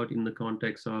talk about in the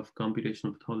context of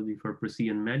computational pathology for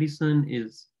precision medicine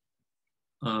is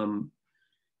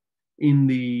in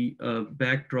the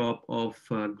backdrop of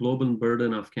global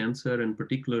burden of cancer, and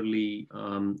particularly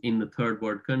in the third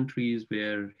world countries,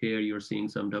 where here you're seeing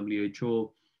some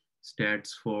WHO stats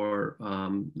for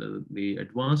the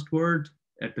advanced world.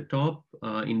 At the top,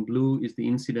 in blue is the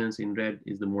incidence, in red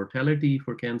is the mortality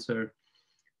for cancer.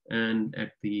 And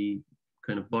at the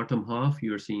kind of bottom half,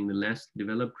 you're seeing the less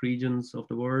developed regions of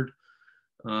the world,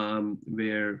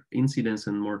 where incidence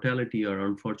and mortality are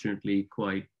unfortunately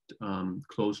quite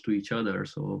close to each other.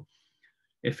 So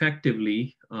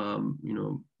effectively, you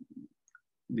know,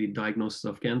 the diagnosis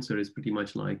of cancer is pretty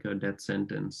much like a death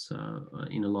sentence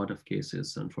in a lot of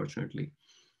cases, unfortunately.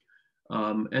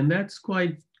 And that's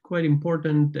quite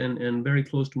important and very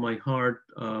close to my heart,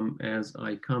 as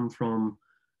I come from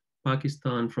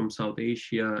Pakistan, from South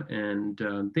Asia, and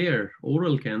there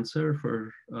oral cancer,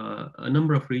 for a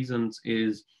number of reasons,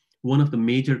 is one of the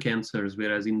major cancers,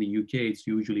 whereas in the UK it's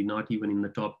usually not even in the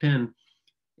top 10.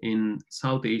 In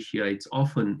South Asia, it's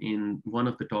often in one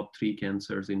of the top 3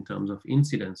 cancers in terms of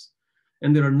incidence.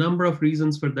 And there are a number of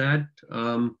reasons for that.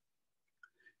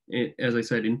 As I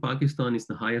said, in Pakistan, it's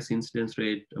the highest incidence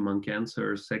rate among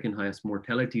cancers, second highest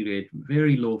mortality rate,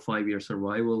 very low 5-year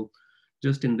survival.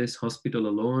 Just in this hospital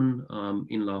alone,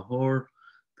 in Lahore,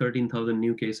 13,000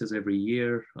 new cases every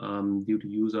year due to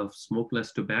use of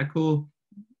smokeless tobacco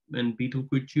and betel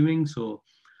quid chewing. So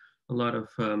a lot of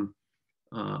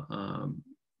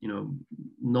you know,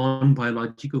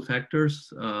 non-biological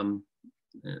factors.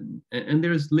 And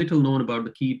there is little known about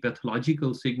the key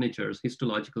pathological signatures,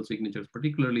 histological signatures,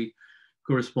 particularly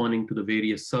corresponding to the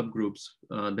various subgroups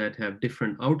that have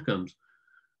different outcomes.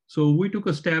 So we took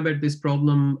a stab at this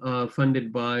problem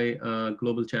funded by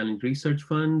Global Challenge Research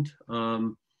Fund.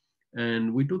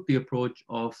 And we took the approach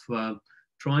of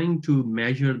trying to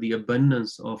measure the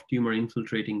abundance of tumor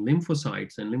infiltrating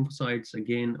lymphocytes. And lymphocytes,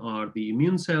 again, are the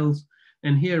immune cells.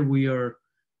 And here we are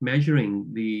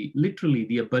measuring literally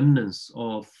the abundance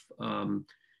of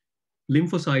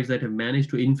lymphocytes that have managed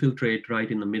to infiltrate right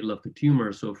in the middle of the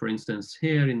tumor. So for instance,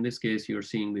 here in this case, you're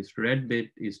seeing this red bit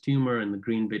is tumor and the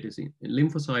green bit is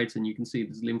lymphocytes. And you can see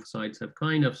these lymphocytes have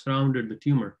kind of surrounded the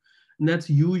tumor. And that's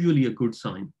usually a good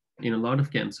sign in a lot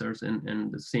of cancers.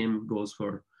 And the same goes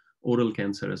for oral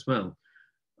cancer as well.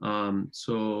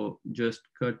 So just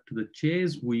cut to the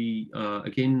chase, we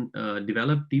again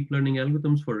developed deep learning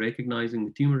algorithms for recognizing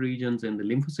the tumor regions and the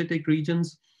lymphocytic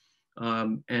regions,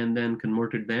 and then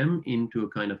converted them into a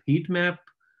kind of heat map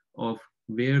of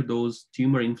where those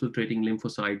tumor infiltrating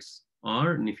lymphocytes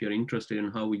are. And if you're interested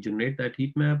in how we generate that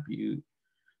heat map, you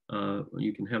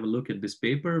can have a look at this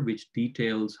paper, which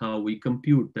details how we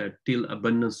compute that TIL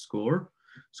abundance score.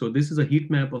 So this is a heat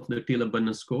map of the TIL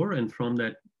abundance score, and from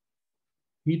that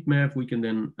heat map, we can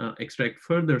then extract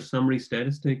further summary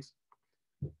statistics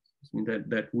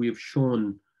that we have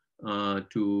shown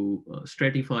to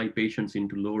stratify patients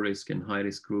into low risk and high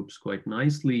risk groups quite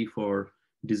nicely for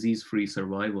disease-free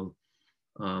survival.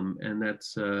 And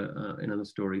that's another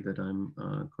story that I'm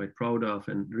quite proud of.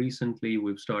 And recently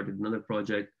we've started another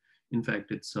project. In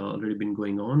fact, it's already been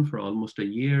going on for almost a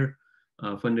year,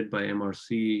 funded by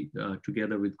MRC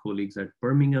together with colleagues at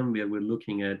Birmingham, where we're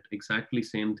looking at exactly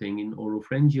same thing in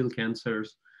oropharyngeal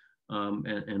cancers,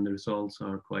 and the results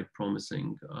are quite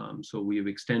promising. So we've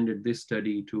extended this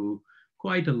study to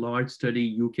quite a large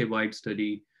study, UK-wide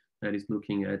study, that is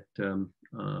looking at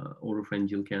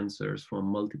oropharyngeal cancers from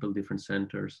multiple different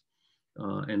centers.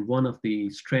 And one of the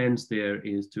strands there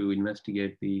is to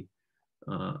investigate the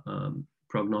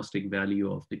prognostic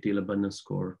value of the TIL abundance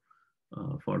score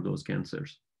for those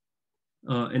cancers.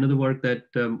 Another work that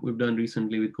we've done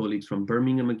recently with colleagues from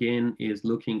Birmingham again is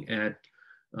looking at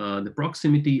the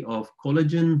proximity of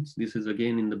collagen. This is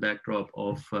again in the backdrop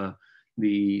of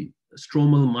the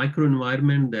stromal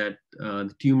microenvironment that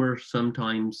the tumor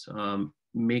sometimes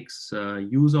makes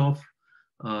use of,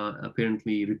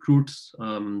 apparently recruits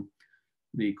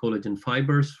the collagen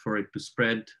fibers for it to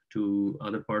spread to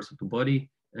other parts of the body.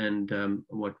 And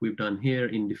what we've done here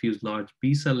in diffuse large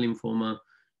B-cell lymphoma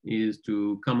is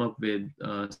to come up with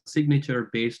a signature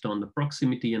based on the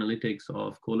proximity analytics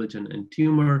of collagen and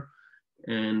tumor,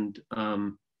 and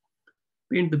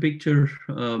paint the picture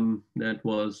that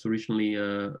was originally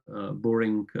a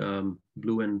boring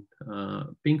blue and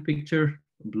pink picture.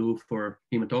 Blue for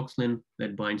hematoxylin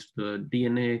that binds to the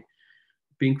DNA,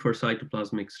 pink for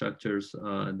cytoplasmic structures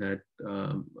that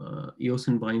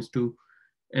eosin binds to.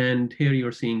 And here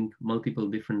you're seeing multiple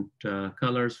different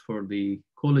colors for the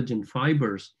collagen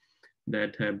fibers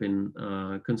that have been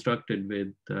constructed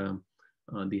with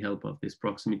the help of this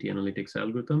proximity analytics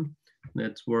algorithm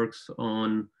that works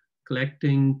on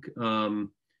collecting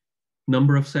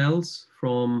number of cells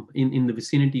from in the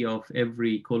vicinity of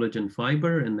every collagen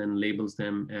fiber and then labels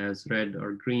them as red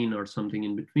or green or something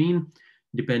in between,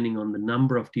 depending on the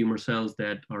number of tumor cells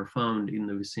that are found in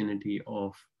the vicinity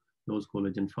of those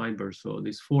collagen fibers. So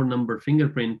this 4-number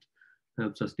fingerprint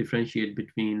helps us differentiate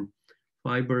between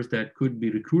fibers that could be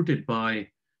recruited by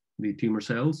the tumor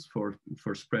cells for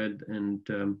spread, and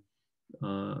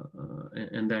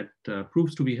that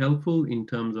proves to be helpful in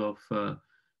terms of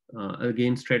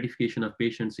again, stratification of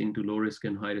patients into low risk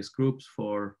and high risk groups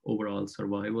for overall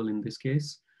survival in this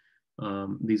case.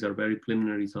 These are very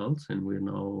preliminary results, and we're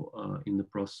now in the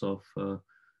process of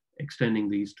extending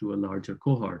these to a larger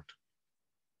cohort.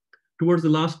 Towards the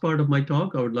last part of my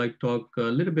talk, I would like to talk a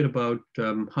little bit about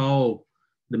how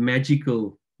the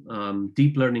magical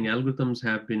deep learning algorithms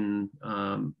have been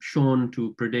shown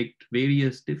to predict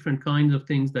various different kinds of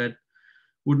things that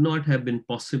would not have been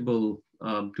possible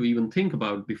to even think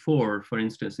about before. For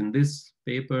instance, in this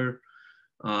paper,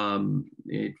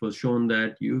 it was shown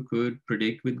that you could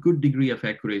predict with good degree of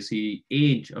accuracy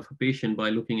age of a patient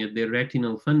by looking at their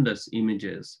retinal fundus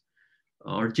images,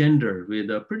 or gender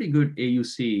with a pretty good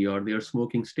AUC, or their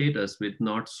smoking status with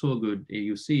not so good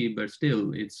AUC, but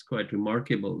still it's quite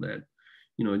remarkable that,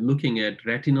 you know, looking at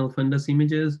retinal fundus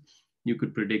images, you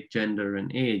could predict gender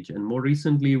and age. And more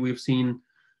recently, we've seen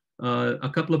a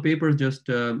couple of papers just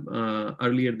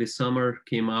earlier this summer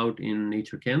came out in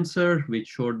Nature Cancer, which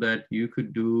showed that you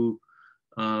could do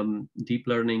deep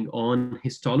learning on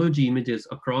histology images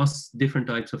across different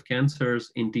types of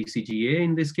cancers in TCGA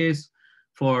in this case,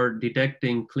 for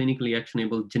detecting clinically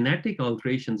actionable genetic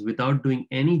alterations without doing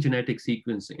any genetic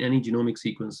sequencing, any genomic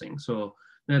sequencing. So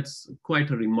that's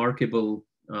quite a remarkable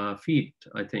feat,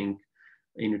 I think,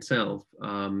 in itself.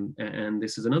 And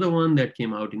this is another one that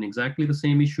came out in exactly the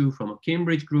same issue from a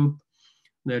Cambridge group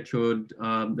that showed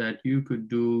that you could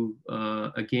do,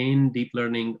 again, deep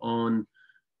learning on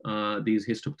these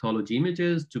histopathology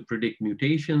images to predict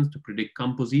mutations, to predict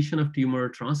composition of tumor,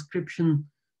 transcription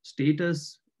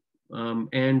status,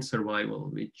 and survival,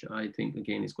 which I think,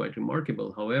 again, is quite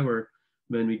remarkable. However,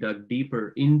 when we dug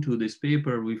deeper into this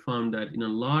paper, we found that in a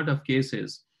lot of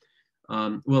cases,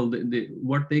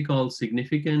 what they call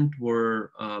significant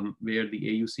were where the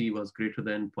AUC was greater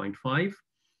than 0.5,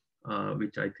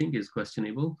 which I think is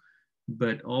questionable.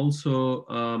 But also,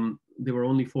 there were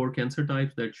only 4 cancer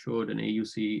types that showed an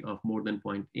AUC of more than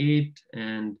 0.8,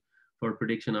 and for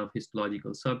prediction of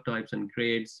histological subtypes and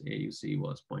grades, AUC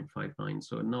was 0.59.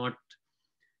 So not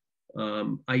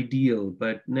ideal,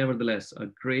 but nevertheless a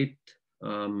great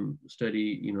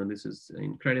study. You know, this is an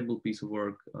incredible piece of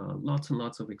work, lots and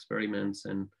lots of experiments,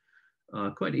 and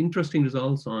quite interesting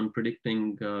results on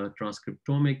predicting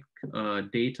transcriptomic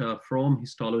data from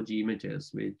histology images,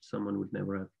 which someone would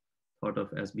never have thought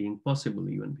of as being possible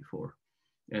even before.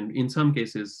 And in some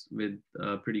cases with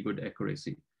pretty good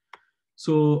accuracy.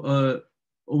 So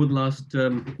over the last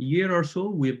year or so,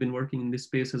 we've been working in this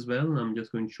space as well. I'm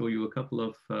just going to show you a couple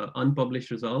of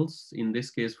unpublished results, in this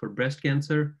case for breast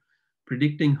cancer,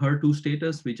 predicting HER2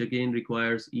 status, which again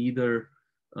requires either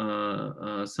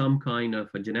some kind of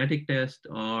a genetic test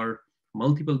or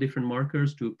multiple different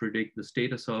markers to predict the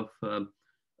status of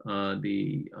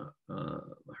the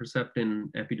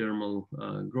Herceptin epidermal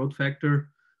growth factor.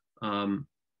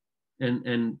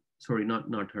 And sorry, not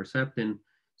Herceptin.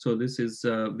 So this is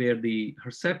where the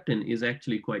Herceptin is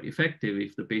actually quite effective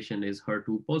if the patient is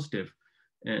HER2 positive.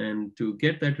 And to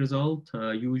get that result,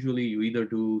 usually you either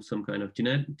do some kind of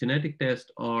genetic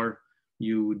test, or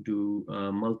you do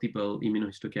multiple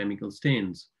immunohistochemical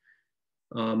stains.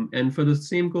 And for the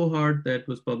same cohort that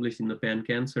was published in the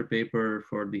pan-cancer paper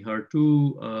for the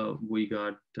HER2, we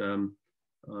got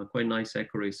quite nice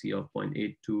accuracy of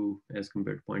 0.82 as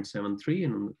compared to 0.73.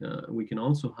 And we can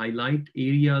also highlight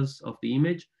areas of the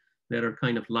image that are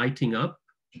kind of lighting up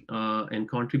and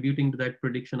contributing to that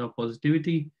prediction of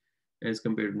positivity, as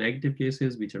compared to negative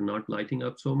cases, which are not lighting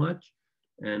up so much.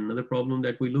 And another problem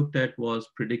that we looked at was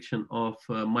prediction of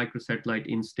microsatellite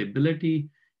instability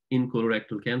in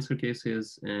colorectal cancer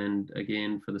cases. And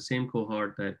again, for the same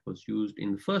cohort that was used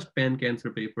in the first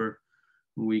pan-cancer paper,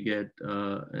 we get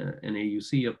an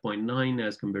AUC of 0.9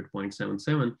 as compared to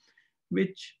 0.77,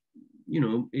 which, you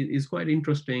know, is quite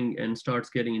interesting and starts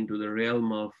getting into the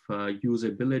realm of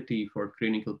usability for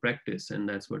clinical practice. And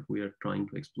that's what we are trying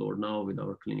to explore now with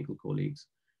our clinical colleagues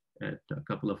at a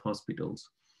couple of hospitals.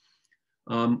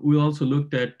 We also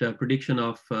looked at prediction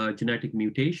of genetic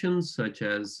mutations such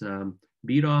as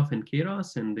BRAF and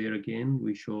KRAS, and there again,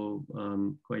 we show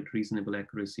quite reasonable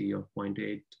accuracy of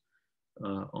 0.8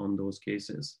 on those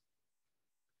cases.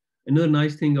 Another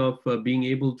nice thing of being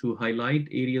able to highlight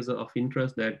areas of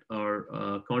interest that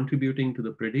are contributing to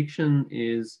the prediction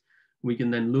is we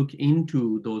can then look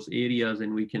into those areas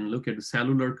and we can look at the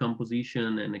cellular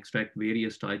composition and extract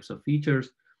various types of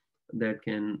features that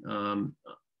can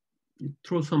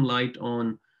throw some light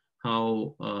on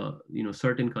how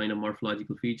certain kind of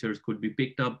morphological features could be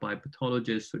picked up by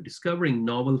pathologists. So discovering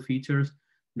novel features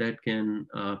that can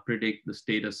predict the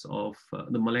status of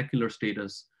the molecular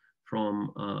status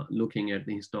from looking at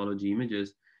the histology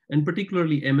images. And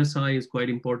particularly MSI is quite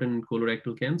important in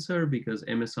colorectal cancer because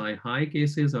MSI high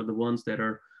cases are the ones that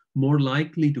are more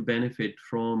likely to benefit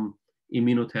from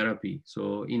immunotherapy.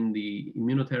 So in the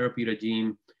immunotherapy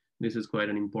regime, this is quite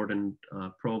an important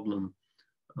problem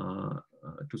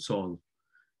to solve.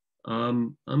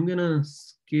 I'm gonna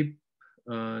skip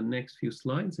next few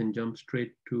slides and jump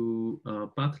straight to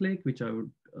Pathlake, which I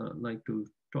would like to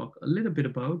talk a little bit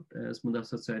about. As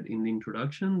Mudassar said in the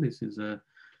introduction, this is a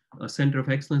center of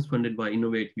excellence funded by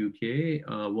Innovate UK,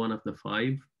 one of the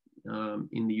 5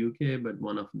 in the UK, but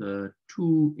one of the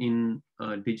 2 in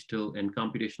digital and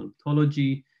computational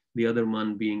pathology, the other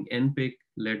one being NPIC,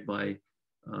 led by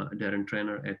Darren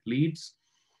Trainer at Leeds.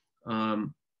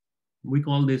 We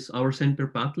call this our center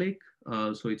Pathlake.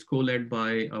 So it's co-led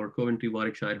by our Coventry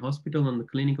Warwickshire Hospital on the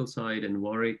clinical side and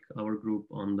Warwick, our group,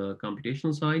 on the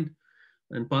computational side.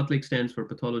 And Pathlake stands for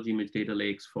Pathology Image Data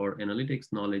Lakes for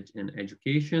Analytics, Knowledge, and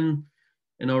Education.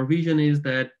 And our vision is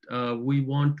that we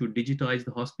want to digitize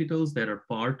the hospitals that are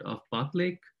part of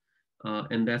Pathlake.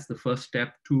 And that's the first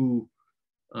step to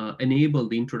enable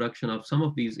the introduction of some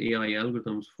of these AI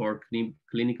algorithms for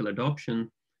clinical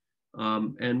adoption.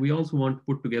 And we also want to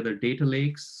put together data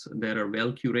lakes that are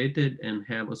well curated and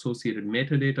have associated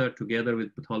metadata together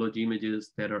with pathology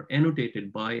images that are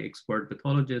annotated by expert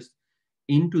pathologists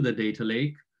into the data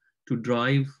lake to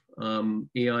drive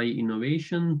AI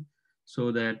innovation so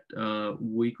that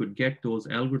we could get those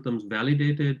algorithms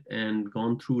validated and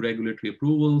gone through regulatory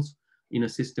approvals in a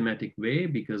systematic way,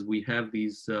 because we have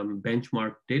these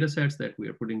benchmark data sets that we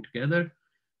are putting together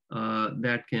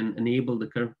that can enable the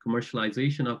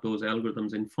commercialization of those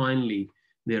algorithms and finally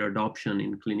their adoption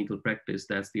in clinical practice.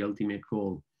 That's the ultimate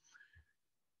goal.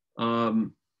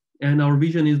 And our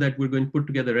vision is that we're going to put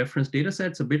together reference data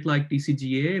sets a bit like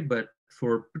TCGA, but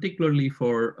particularly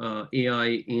for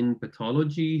AI in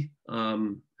pathology.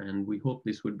 And we hope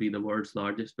this would be the world's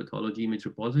largest pathology image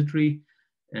repository.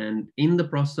 And in the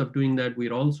process of doing that,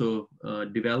 we're also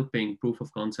developing proof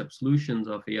of concept solutions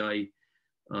of AI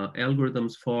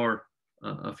algorithms for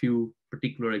a few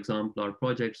particular exemplar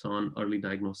projects on early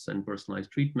diagnosis and personalized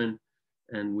treatment.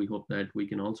 And we hope that we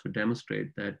can also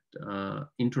demonstrate that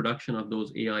introduction of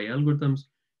those AI algorithms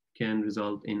can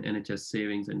result in NHS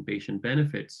savings and patient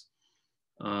benefits.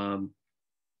 In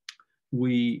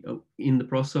the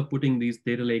process of putting these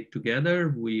data lake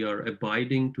together, we are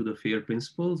abiding to the FAIR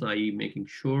principles, i.e. making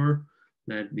sure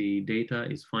that the data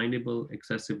is findable,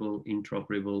 accessible,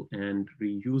 interoperable, and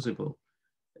reusable.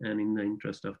 And in the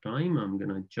interest of time, I'm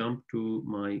gonna jump to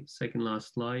my second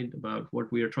last slide about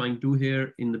what we are trying to do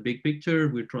here in the big picture.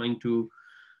 We're trying to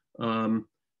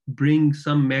bring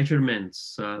some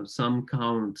measurements, some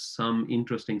counts, some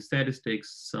interesting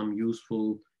statistics, some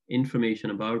useful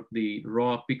information about the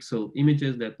raw pixel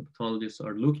images that the pathologists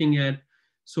are looking at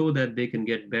so that they can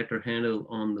get better handle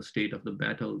on the state of the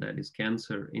battle that is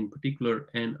cancer in particular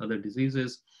and other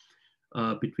diseases.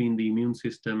 Between the immune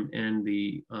system and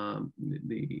the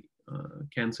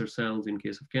cancer cells in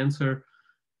case of cancer,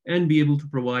 and be able to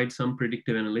provide some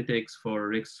predictive analytics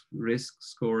for risk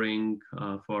scoring,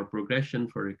 for progression,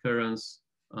 for recurrence,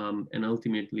 and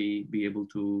ultimately be able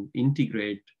to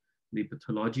integrate the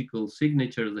pathological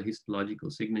signatures, the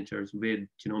histological signatures with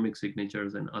genomic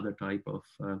signatures and other type of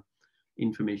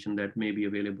information that may be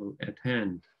available at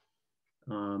hand.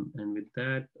 And with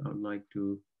that, I would like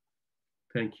to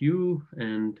thank you,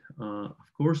 and of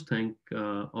course, thank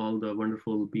all the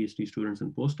wonderful PhD students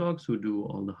and postdocs who do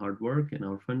all the hard work and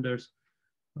our funders.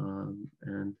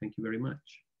 And thank you very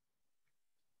much.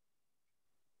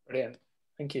 Brilliant,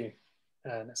 thank you.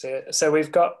 So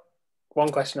we've got one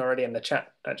question already in the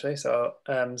chat, actually. So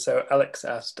so Alex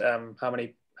asked, how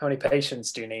many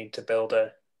patients do you need to build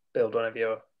one of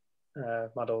your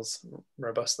models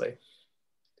robustly?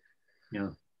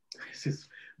 Yeah, this is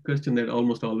a question that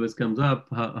almost always comes up.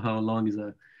 How long is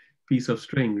a piece of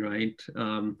string, right?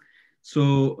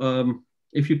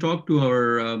 If you talk to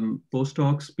our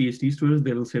postdocs, PhD students,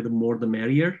 they will say the more the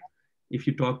merrier. if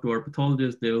you talk to our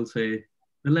pathologists, they will say,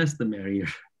 the less the merrier,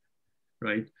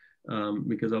 right?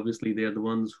 Because obviously they are the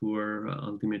ones who are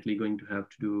ultimately going to have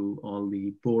to do all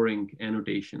the boring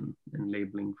annotation and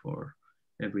labeling for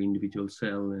every individual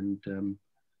cell and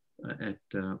at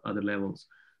other levels.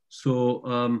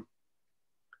 So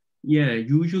yeah,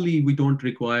 usually we don't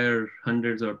require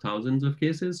hundreds or thousands of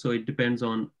cases. So it depends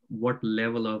on what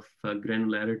level of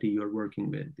granularity you're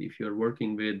working with. If you're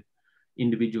working with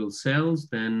individual cells,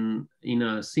 then in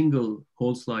a single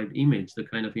whole slide image, the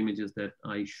kind of images that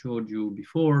I showed you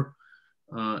before,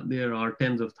 there are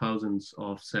tens of thousands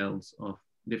of cells of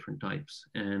different types.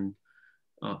 And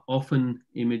often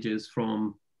images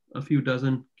from a few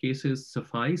dozen cases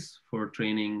suffice for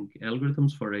training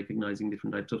algorithms for recognizing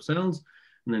different types of cells.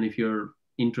 And then if you're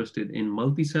interested in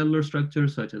multicellular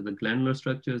structures, such as the glandular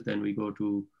structures, then we go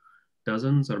to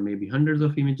dozens or maybe hundreds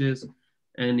of images.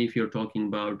 And if you're talking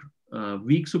about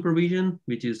weak supervision,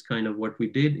 which is kind of what we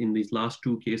did in these last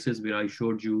two cases where I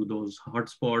showed you those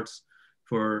hotspots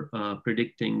for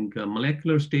predicting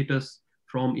molecular status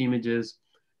from images,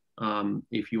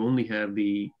 if you only have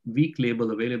the weak label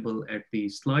available at the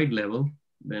slide level,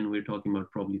 then we're talking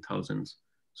about probably thousands.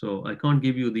 So I can't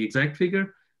give you the exact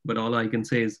figure, but all I can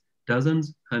say is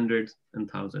dozens, hundreds,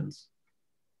 and thousands.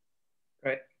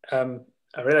 Great.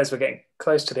 I realize we're getting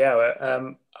close to the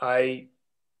hour. I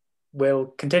will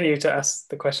continue to ask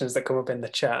the questions that come up in the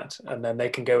chat, and then they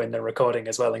can go in the recording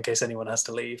as well in case anyone has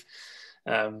to leave.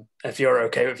 If you're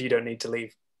okay, if you don't need to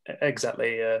leave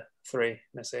exactly 3,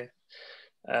 Nasir.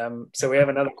 So we have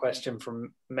another question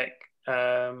from Mick,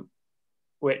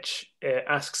 which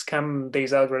asks, can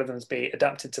these algorithms be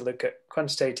adapted to look at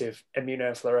quantitative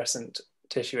immunofluorescent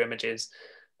tissue images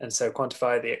and so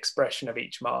quantify the expression of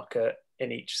each marker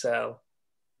in each cell?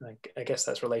 I guess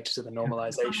that's related to the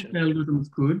normalization.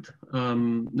 Algorithms could.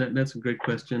 That's a great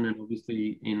question. And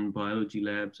obviously in biology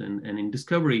labs and in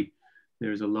discovery,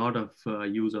 there's a lot of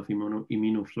use of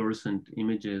immunofluorescent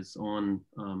images on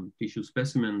tissue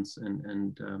specimens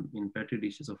and in petri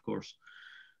dishes, of course.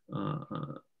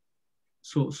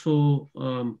 So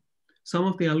some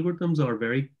of the algorithms are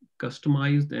very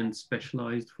customized and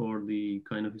specialized for the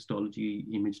kind of histology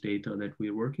image data that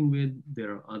we're working with.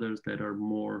 There are others that are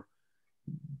more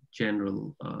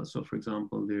general. So for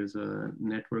example, there's a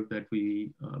network that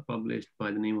we published by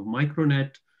the name of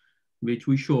MicroNet, which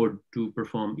we showed to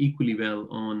perform equally well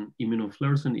on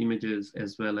immunofluorescent images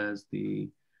as well as the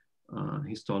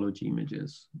histology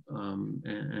images.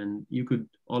 And you could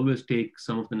always take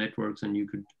some of the networks and you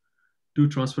could do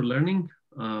transfer learning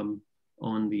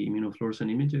on the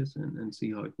immunofluorescent images and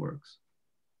see how it works.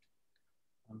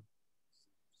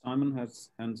 Simon has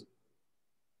hands.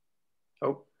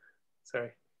 Oh, sorry.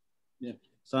 Yeah,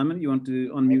 Simon, you want to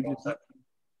unmute yourself?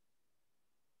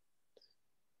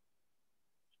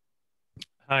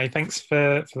 Hi, thanks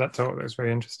for that talk. That was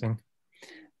very interesting.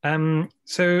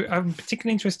 So I'm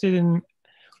particularly interested in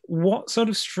what sort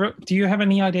of do you have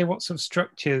any idea what sort of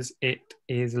structures it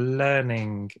is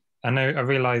learning? I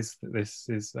realize that this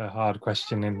is a hard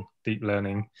question in deep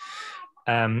learning.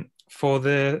 For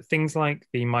the things like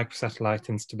the microsatellite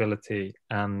instability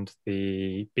and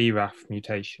the BRAF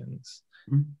mutations,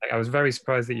 I was very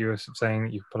surprised that you were saying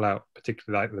that you pull out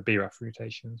particularly like the BRAF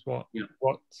mutations.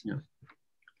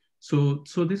 So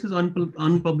this is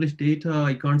unpublished data.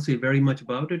 I can't say very much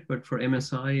about it, but for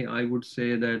MSI, I would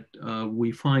say that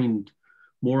we find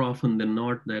more often than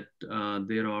not that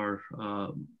there are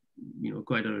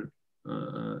quite a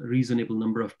reasonable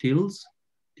number of TILs,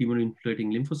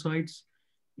 tumor-infiltrating lymphocytes,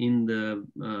 in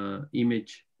the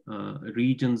image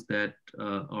regions that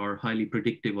are highly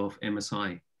predictive of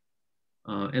MSI.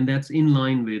 And that's in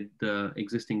line with the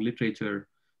existing literature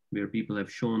where people have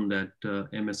shown that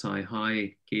MSI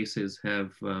high cases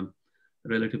have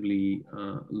relatively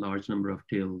large number of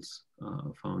TILs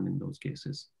found in those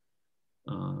cases.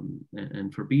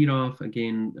 And for BRAF,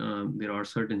 again, there are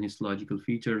certain histological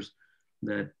features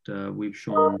that we've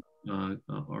shown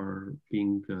are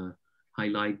being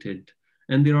highlighted.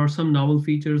 And there are some novel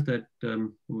features that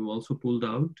we've also pulled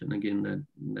out. And again,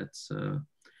 that's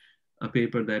a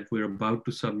paper that we're about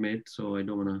to submit. So I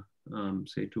don't want to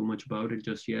say too much about it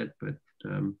just yet, but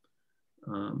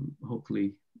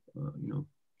hopefully,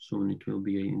 soon it will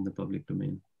be in the public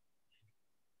domain.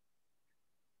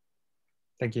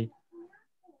 Thank you.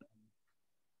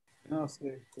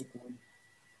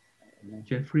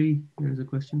 Jeffrey, there's a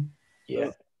question. Yeah.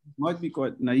 It might be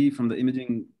quite naive from the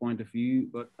imaging point of view,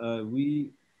 but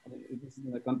this is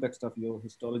in the context of your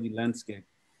histology landscape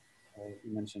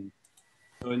you mentioned.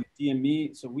 So in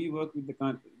TME, so we work with the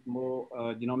kind of more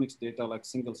genomics data like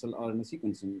single cell RNA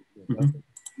sequencing.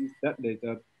 Use that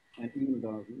data and even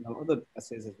the other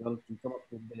assays as well to come up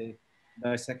with the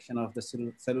dissection of the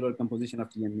cellular composition of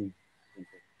DNA.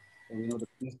 So we know the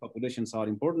these populations are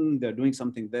important. They're doing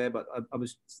something there, but I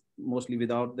was mostly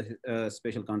without the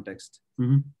spatial context.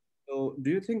 Mm-hmm. So do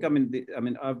you think? I'm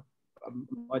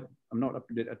not up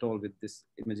to date at all with this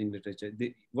imaging literature.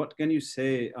 What can you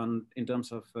say on in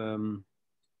terms of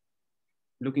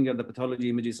looking at the pathology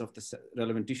images of the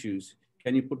relevant tissues?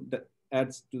 Can you put that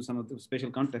adds to some of the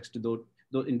spatial context to those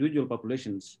individual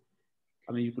populations?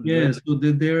 I mean, you could. Yeah, so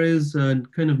there is a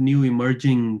kind of new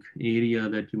emerging area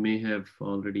that you may have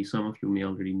already, some of you may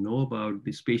already know about,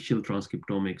 the spatial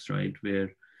transcriptomics, right?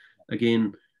 Where,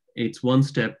 again, it's one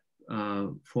step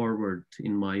forward,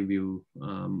 in my view,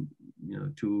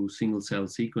 to single cell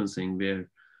sequencing, where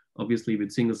obviously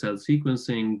with single cell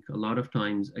sequencing, a lot of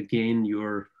times, again,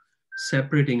 you're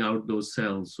separating out those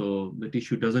cells. So the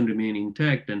tissue doesn't remain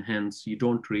intact, and hence you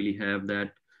don't really have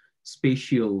that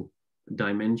spatial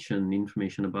dimension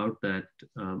information about that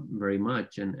very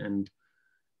much. And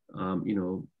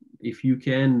if you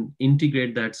can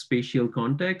integrate that spatial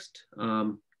context,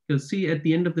 because see, at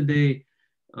the end of the day,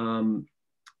 the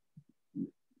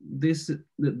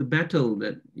battle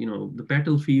that, the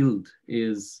battlefield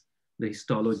is the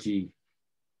histology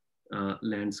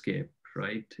landscape,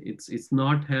 right? It's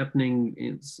not happening,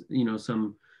 it's,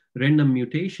 some random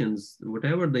mutations,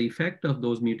 whatever the effect of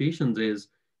those mutations is,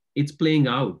 it's playing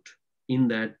out in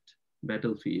that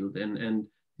battlefield, and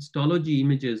histology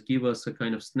images give us a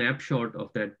kind of snapshot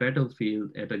of that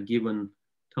battlefield at a given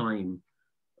time.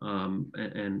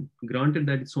 And granted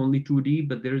that it's only 2D,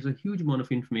 but there is a huge amount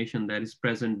of information that is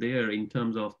present there in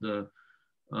terms of the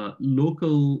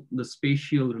the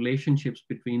spatial relationships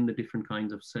between the different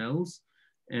kinds of cells.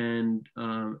 And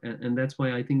that's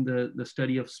why I think the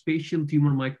study of spatial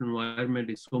tumor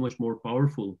microenvironment is so much more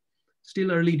powerful.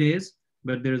 Still early days,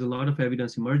 but there's a lot of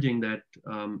evidence emerging that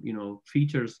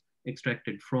features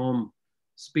extracted from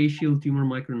spatial tumor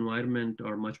microenvironment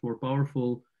are much more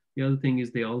powerful. The other thing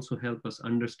is they also help us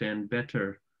understand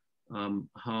better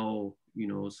how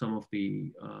some of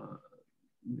the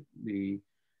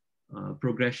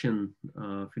progression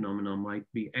phenomena might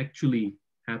be actually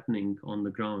happening on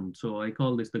the ground. So I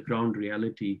call this the ground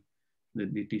reality,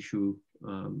 the tissue,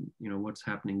 what's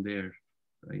happening there,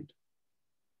 right?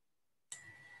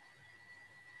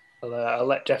 I'll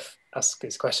let Jeff ask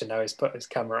his question now. He's put his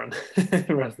camera on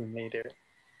rather than me do it.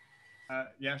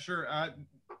 Yeah, sure.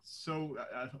 So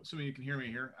assuming you can hear me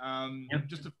here, Yep.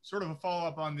 just a sort of a follow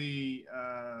up on the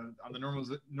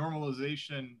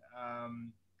normalization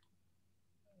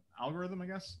algorithm, I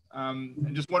guess.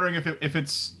 And just wondering if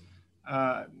it's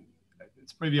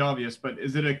maybe obvious, but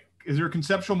is there a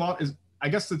conceptual model? I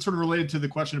guess it's sort of related to the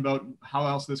question about how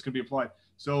else this could be applied.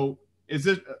 So is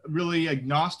it really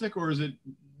agnostic, or is it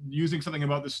using something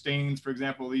about the stains? For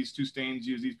example, these two stains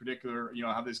use these particular,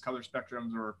 have these color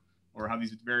spectrums, or have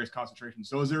these various concentrations.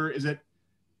 So is it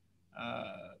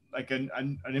like an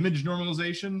image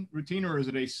normalization routine, or is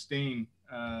it a stain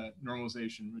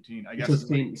normalization routine? I guess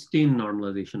it's a stain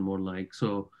normalization, more like.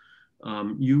 So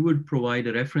you would provide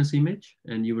a reference image,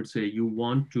 and you would say you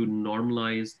want to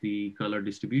normalize the color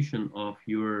distribution of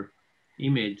your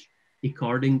image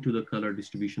according to the color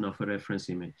distribution of a reference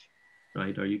image,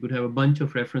 right? Or you could have a bunch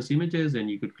of reference images, and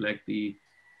you could collect the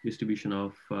distribution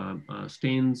of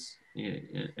stains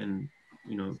and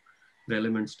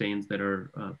relevant stains that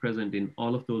are present in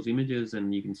all of those images,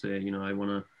 and you can say, I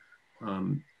want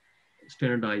to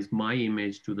standardize my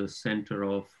image to the center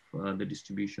of the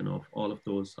distribution of all of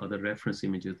those other reference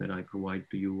images that I provide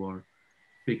to you, or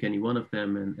pick any one of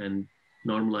them and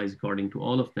normalize according to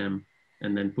all of them,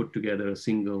 and then put together a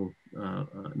single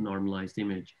normalized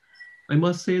image. I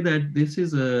must say that this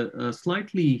is a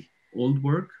slightly old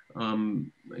work.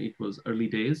 It was early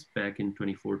days back in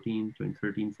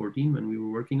 2013, 14, when we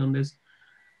were working on this.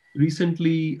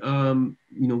 Recently,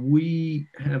 we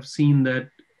have seen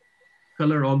that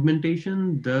color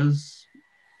augmentation does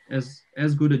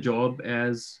as good a job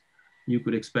as you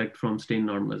could expect from stain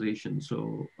normalization.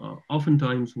 So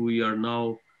oftentimes we are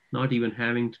now not even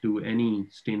having to do any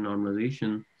stain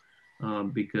normalization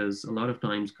because a lot of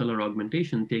times color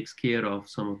augmentation takes care of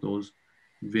some of those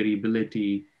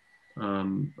variability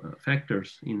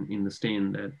factors in the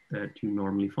stain that you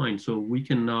normally find. So we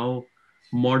can now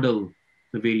model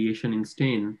the variation in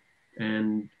stain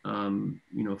and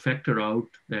factor out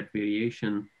that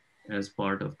variation as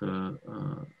part of the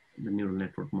neural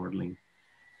network modeling.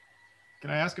 Can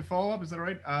I ask a follow-up? Is that all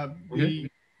right? Okay.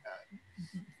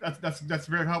 That's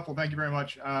very helpful. Thank you very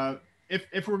much.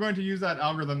 If we're going to use that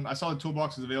algorithm, I saw the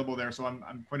toolbox is available there, so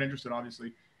I'm quite interested,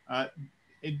 obviously.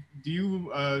 Do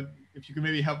you if you can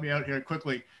maybe help me out here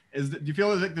quickly, do you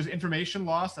feel like there's information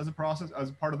lost as a process,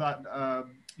 as part of that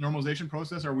normalization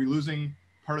process? Are we losing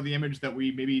part of the image that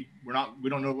we don't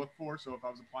know to look for? So if I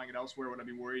was applying it elsewhere, would I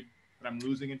be worried that I'm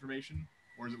losing information,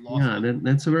 or is it lost? Yeah,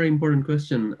 that's a very important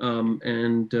question.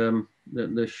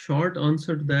 The short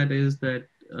answer to that is that,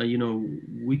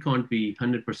 we can't be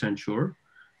 100% sure.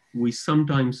 We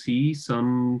sometimes see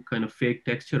some kind of fake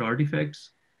texture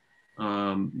artifacts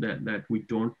that we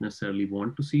don't necessarily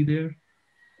want to see there.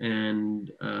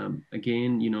 And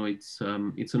again, it's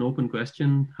an open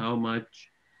question how much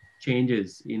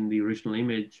changes in the original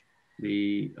image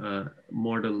the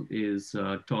model is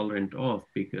tolerant of,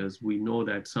 because we know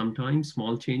that sometimes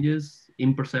small changes,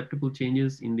 imperceptible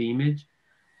changes in the image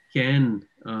can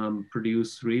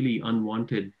produce really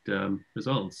unwanted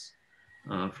results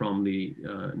from the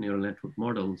neural network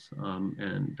models.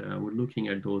 We're looking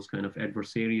at those kind of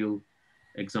adversarial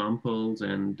examples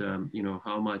and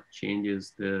how much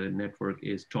changes the network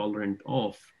is tolerant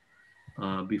of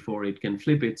before it can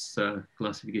flip its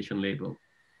classification label.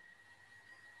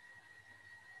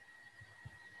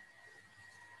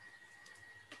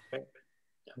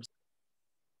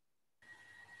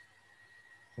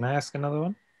 Can I ask another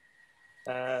one?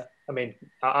 I mean,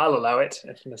 I'll allow it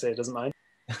if Nasir doesn't mind.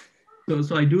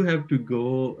 So I do have to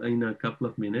go in a couple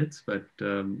of minutes, but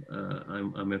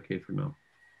I'm okay for now.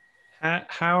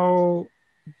 How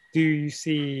do you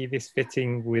see this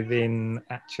fitting within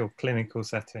actual clinical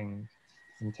settings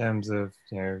in terms of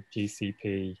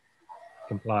GCP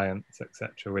compliance,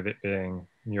 etc., with it being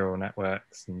neural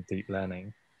networks and deep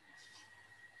learning?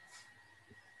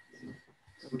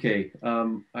 Okay,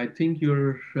 I think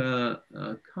you're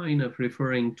kind of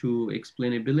referring to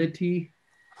explainability,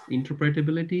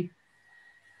 interpretability.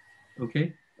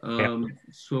 Okay,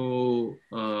 so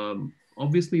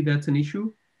obviously that's an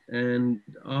issue, and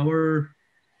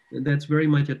that's very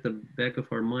much at the back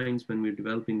of our minds when we're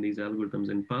developing these algorithms,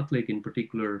 in PathLake in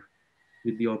particular,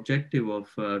 with the objective of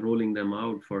rolling them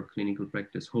out for clinical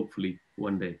practice, hopefully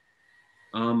one day.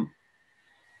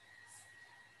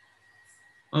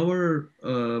 Our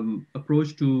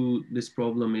approach to this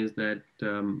problem is that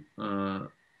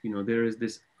there is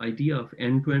this idea of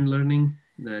end-to-end learning,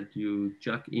 that you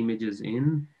chuck images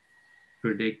in,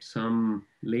 predict some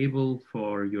label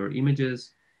for your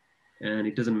images, and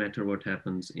it doesn't matter what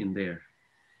happens in there.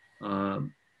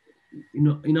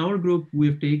 In our group,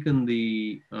 we've taken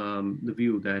the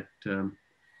view that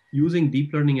using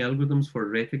deep learning algorithms for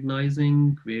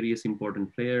recognizing various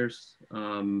important players,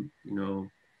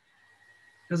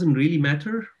 doesn't really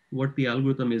matter what the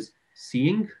algorithm is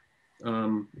seeing,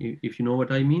 if you know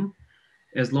what I mean,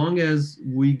 as long as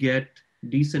we get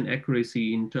decent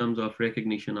accuracy in terms of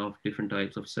recognition of different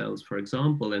types of cells, for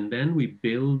example, and then we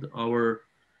build all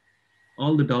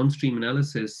the downstream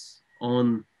analysis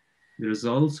on the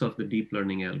results of the deep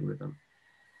learning algorithm.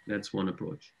 That's one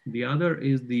approach. The other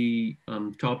is the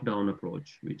top-down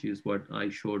approach, which is what I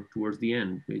showed towards the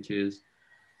end, which is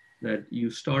that you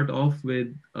start off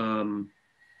with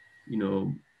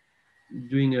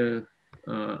doing a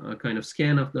kind of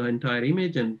scan of the entire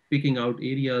image and picking out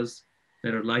areas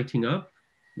that are lighting up,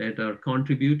 that are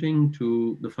contributing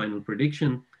to the final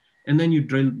prediction. And then you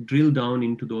drill down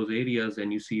into those areas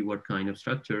and you see what kind of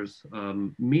structures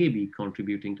may be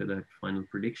contributing to that final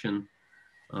prediction,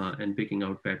 and picking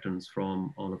out patterns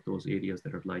from all of those areas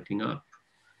that are lighting up.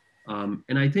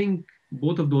 And I think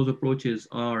both of those approaches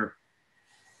are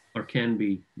or can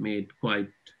be made quite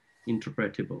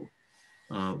interpretable.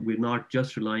 We're not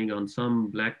just relying on some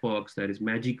black box that is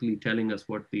magically telling us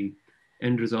what the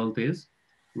end result is.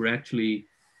 We're actually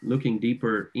looking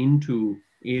deeper into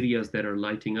areas that are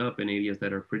lighting up and areas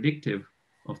that are predictive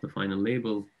of the final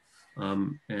label.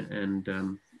 And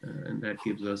that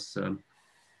gives us,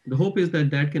 the hope is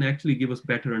that that can actually give us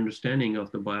better understanding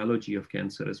of the biology of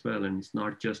cancer as well. And it's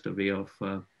not just a way of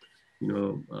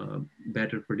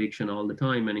better prediction all the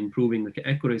time and improving the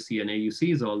accuracy and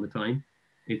AUCs all the time.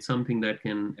 It's something that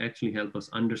can actually help us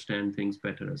understand things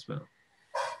better as well.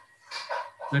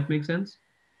 That makes sense?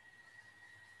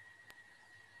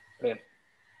 Brilliant.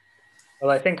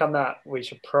 Well, I think on that, we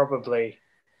should probably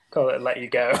call it and let you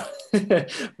go.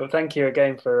 But thank you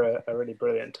again for a really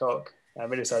brilliant talk.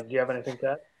 Mudassar, do you have anything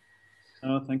to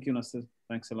add? Thank you, Nasir.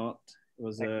 Thanks a lot. It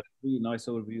was a really nice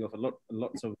overview of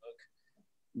lots of work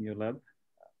in your lab.